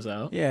check things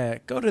out. Yeah,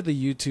 go to the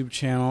YouTube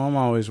channel. I'm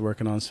always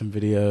working on some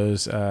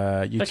videos.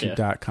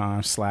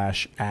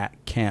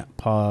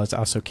 YouTube.com/@can'tpause.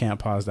 Also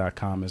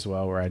can'tpause.com as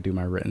well, where I do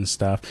my written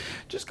stuff.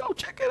 Just go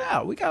check it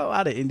out. We got a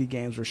lot of indie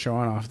games we're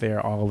showing off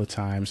there all the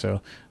time,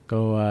 so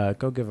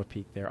go give a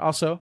peek there.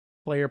 Also,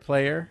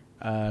 Player,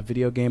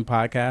 video game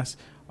podcast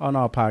on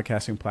all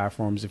podcasting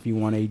platforms. If you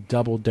want a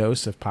double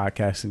dose of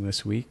podcasting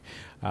this week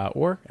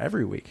or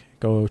every week,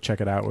 go check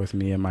it out with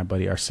me and my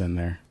buddy Arsene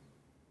there.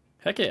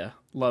 Heck yeah,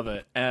 love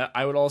it.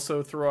 I would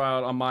also throw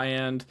out on my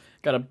end,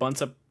 got a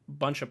bunch of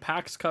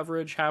PAX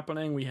coverage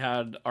happening. We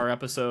had our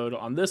episode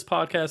on this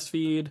podcast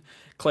feed.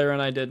 Claire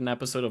and I did an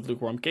episode of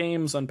Lukewarm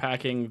Games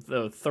unpacking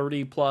the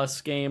 30 plus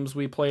games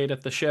we played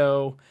at the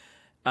show.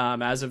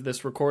 As of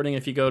this recording,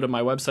 if you go to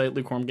my website,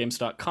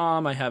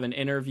 lukewarmgames.com, I have an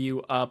interview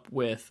up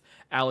with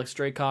Alex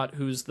Draycott,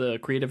 who's the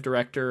creative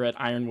director at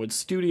Ironwood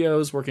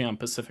Studios, working on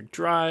Pacific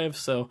Drive.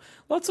 So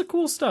lots of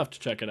cool stuff to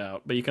check it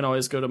out. But you can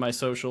always go to my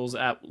socials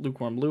at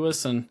Lukewarm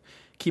Lewis and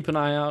keep an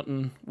eye out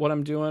on what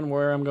I'm doing,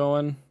 where I'm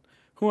going,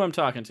 who I'm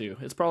talking to.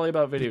 It's probably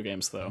about video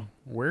games, though.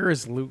 Where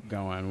is Luke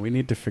going? We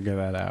need to figure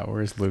that out.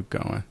 Where is Luke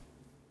going?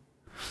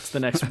 It's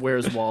the next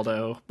Where's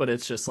Waldo, but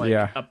it's just like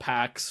a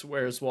PAX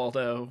Where's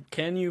Waldo.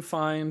 Can you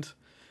find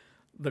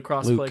the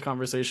Crossplay Luke.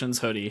 Conversations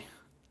hoodie?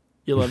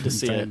 You'll love to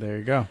see it. There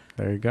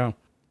you go.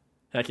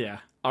 Heck yeah.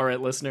 All right,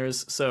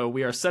 listeners. So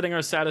we are setting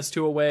our status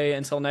 2 away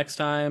until next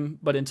time.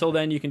 But until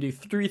then, you can do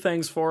 3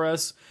 things for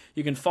us.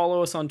 You can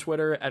follow us on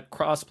Twitter at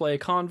Crossplay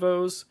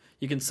Convos.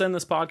 You can send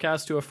this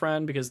podcast to a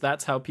friend, because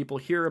that's how people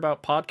hear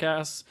about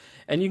podcasts.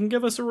 And you can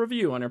give us a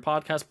review on your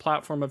podcast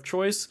platform of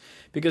choice,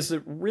 because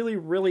it really,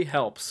 really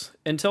helps.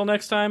 Until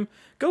next time,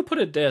 go put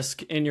a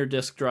disc in your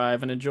disk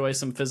drive and enjoy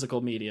some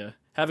physical media.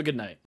 Have a good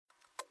night.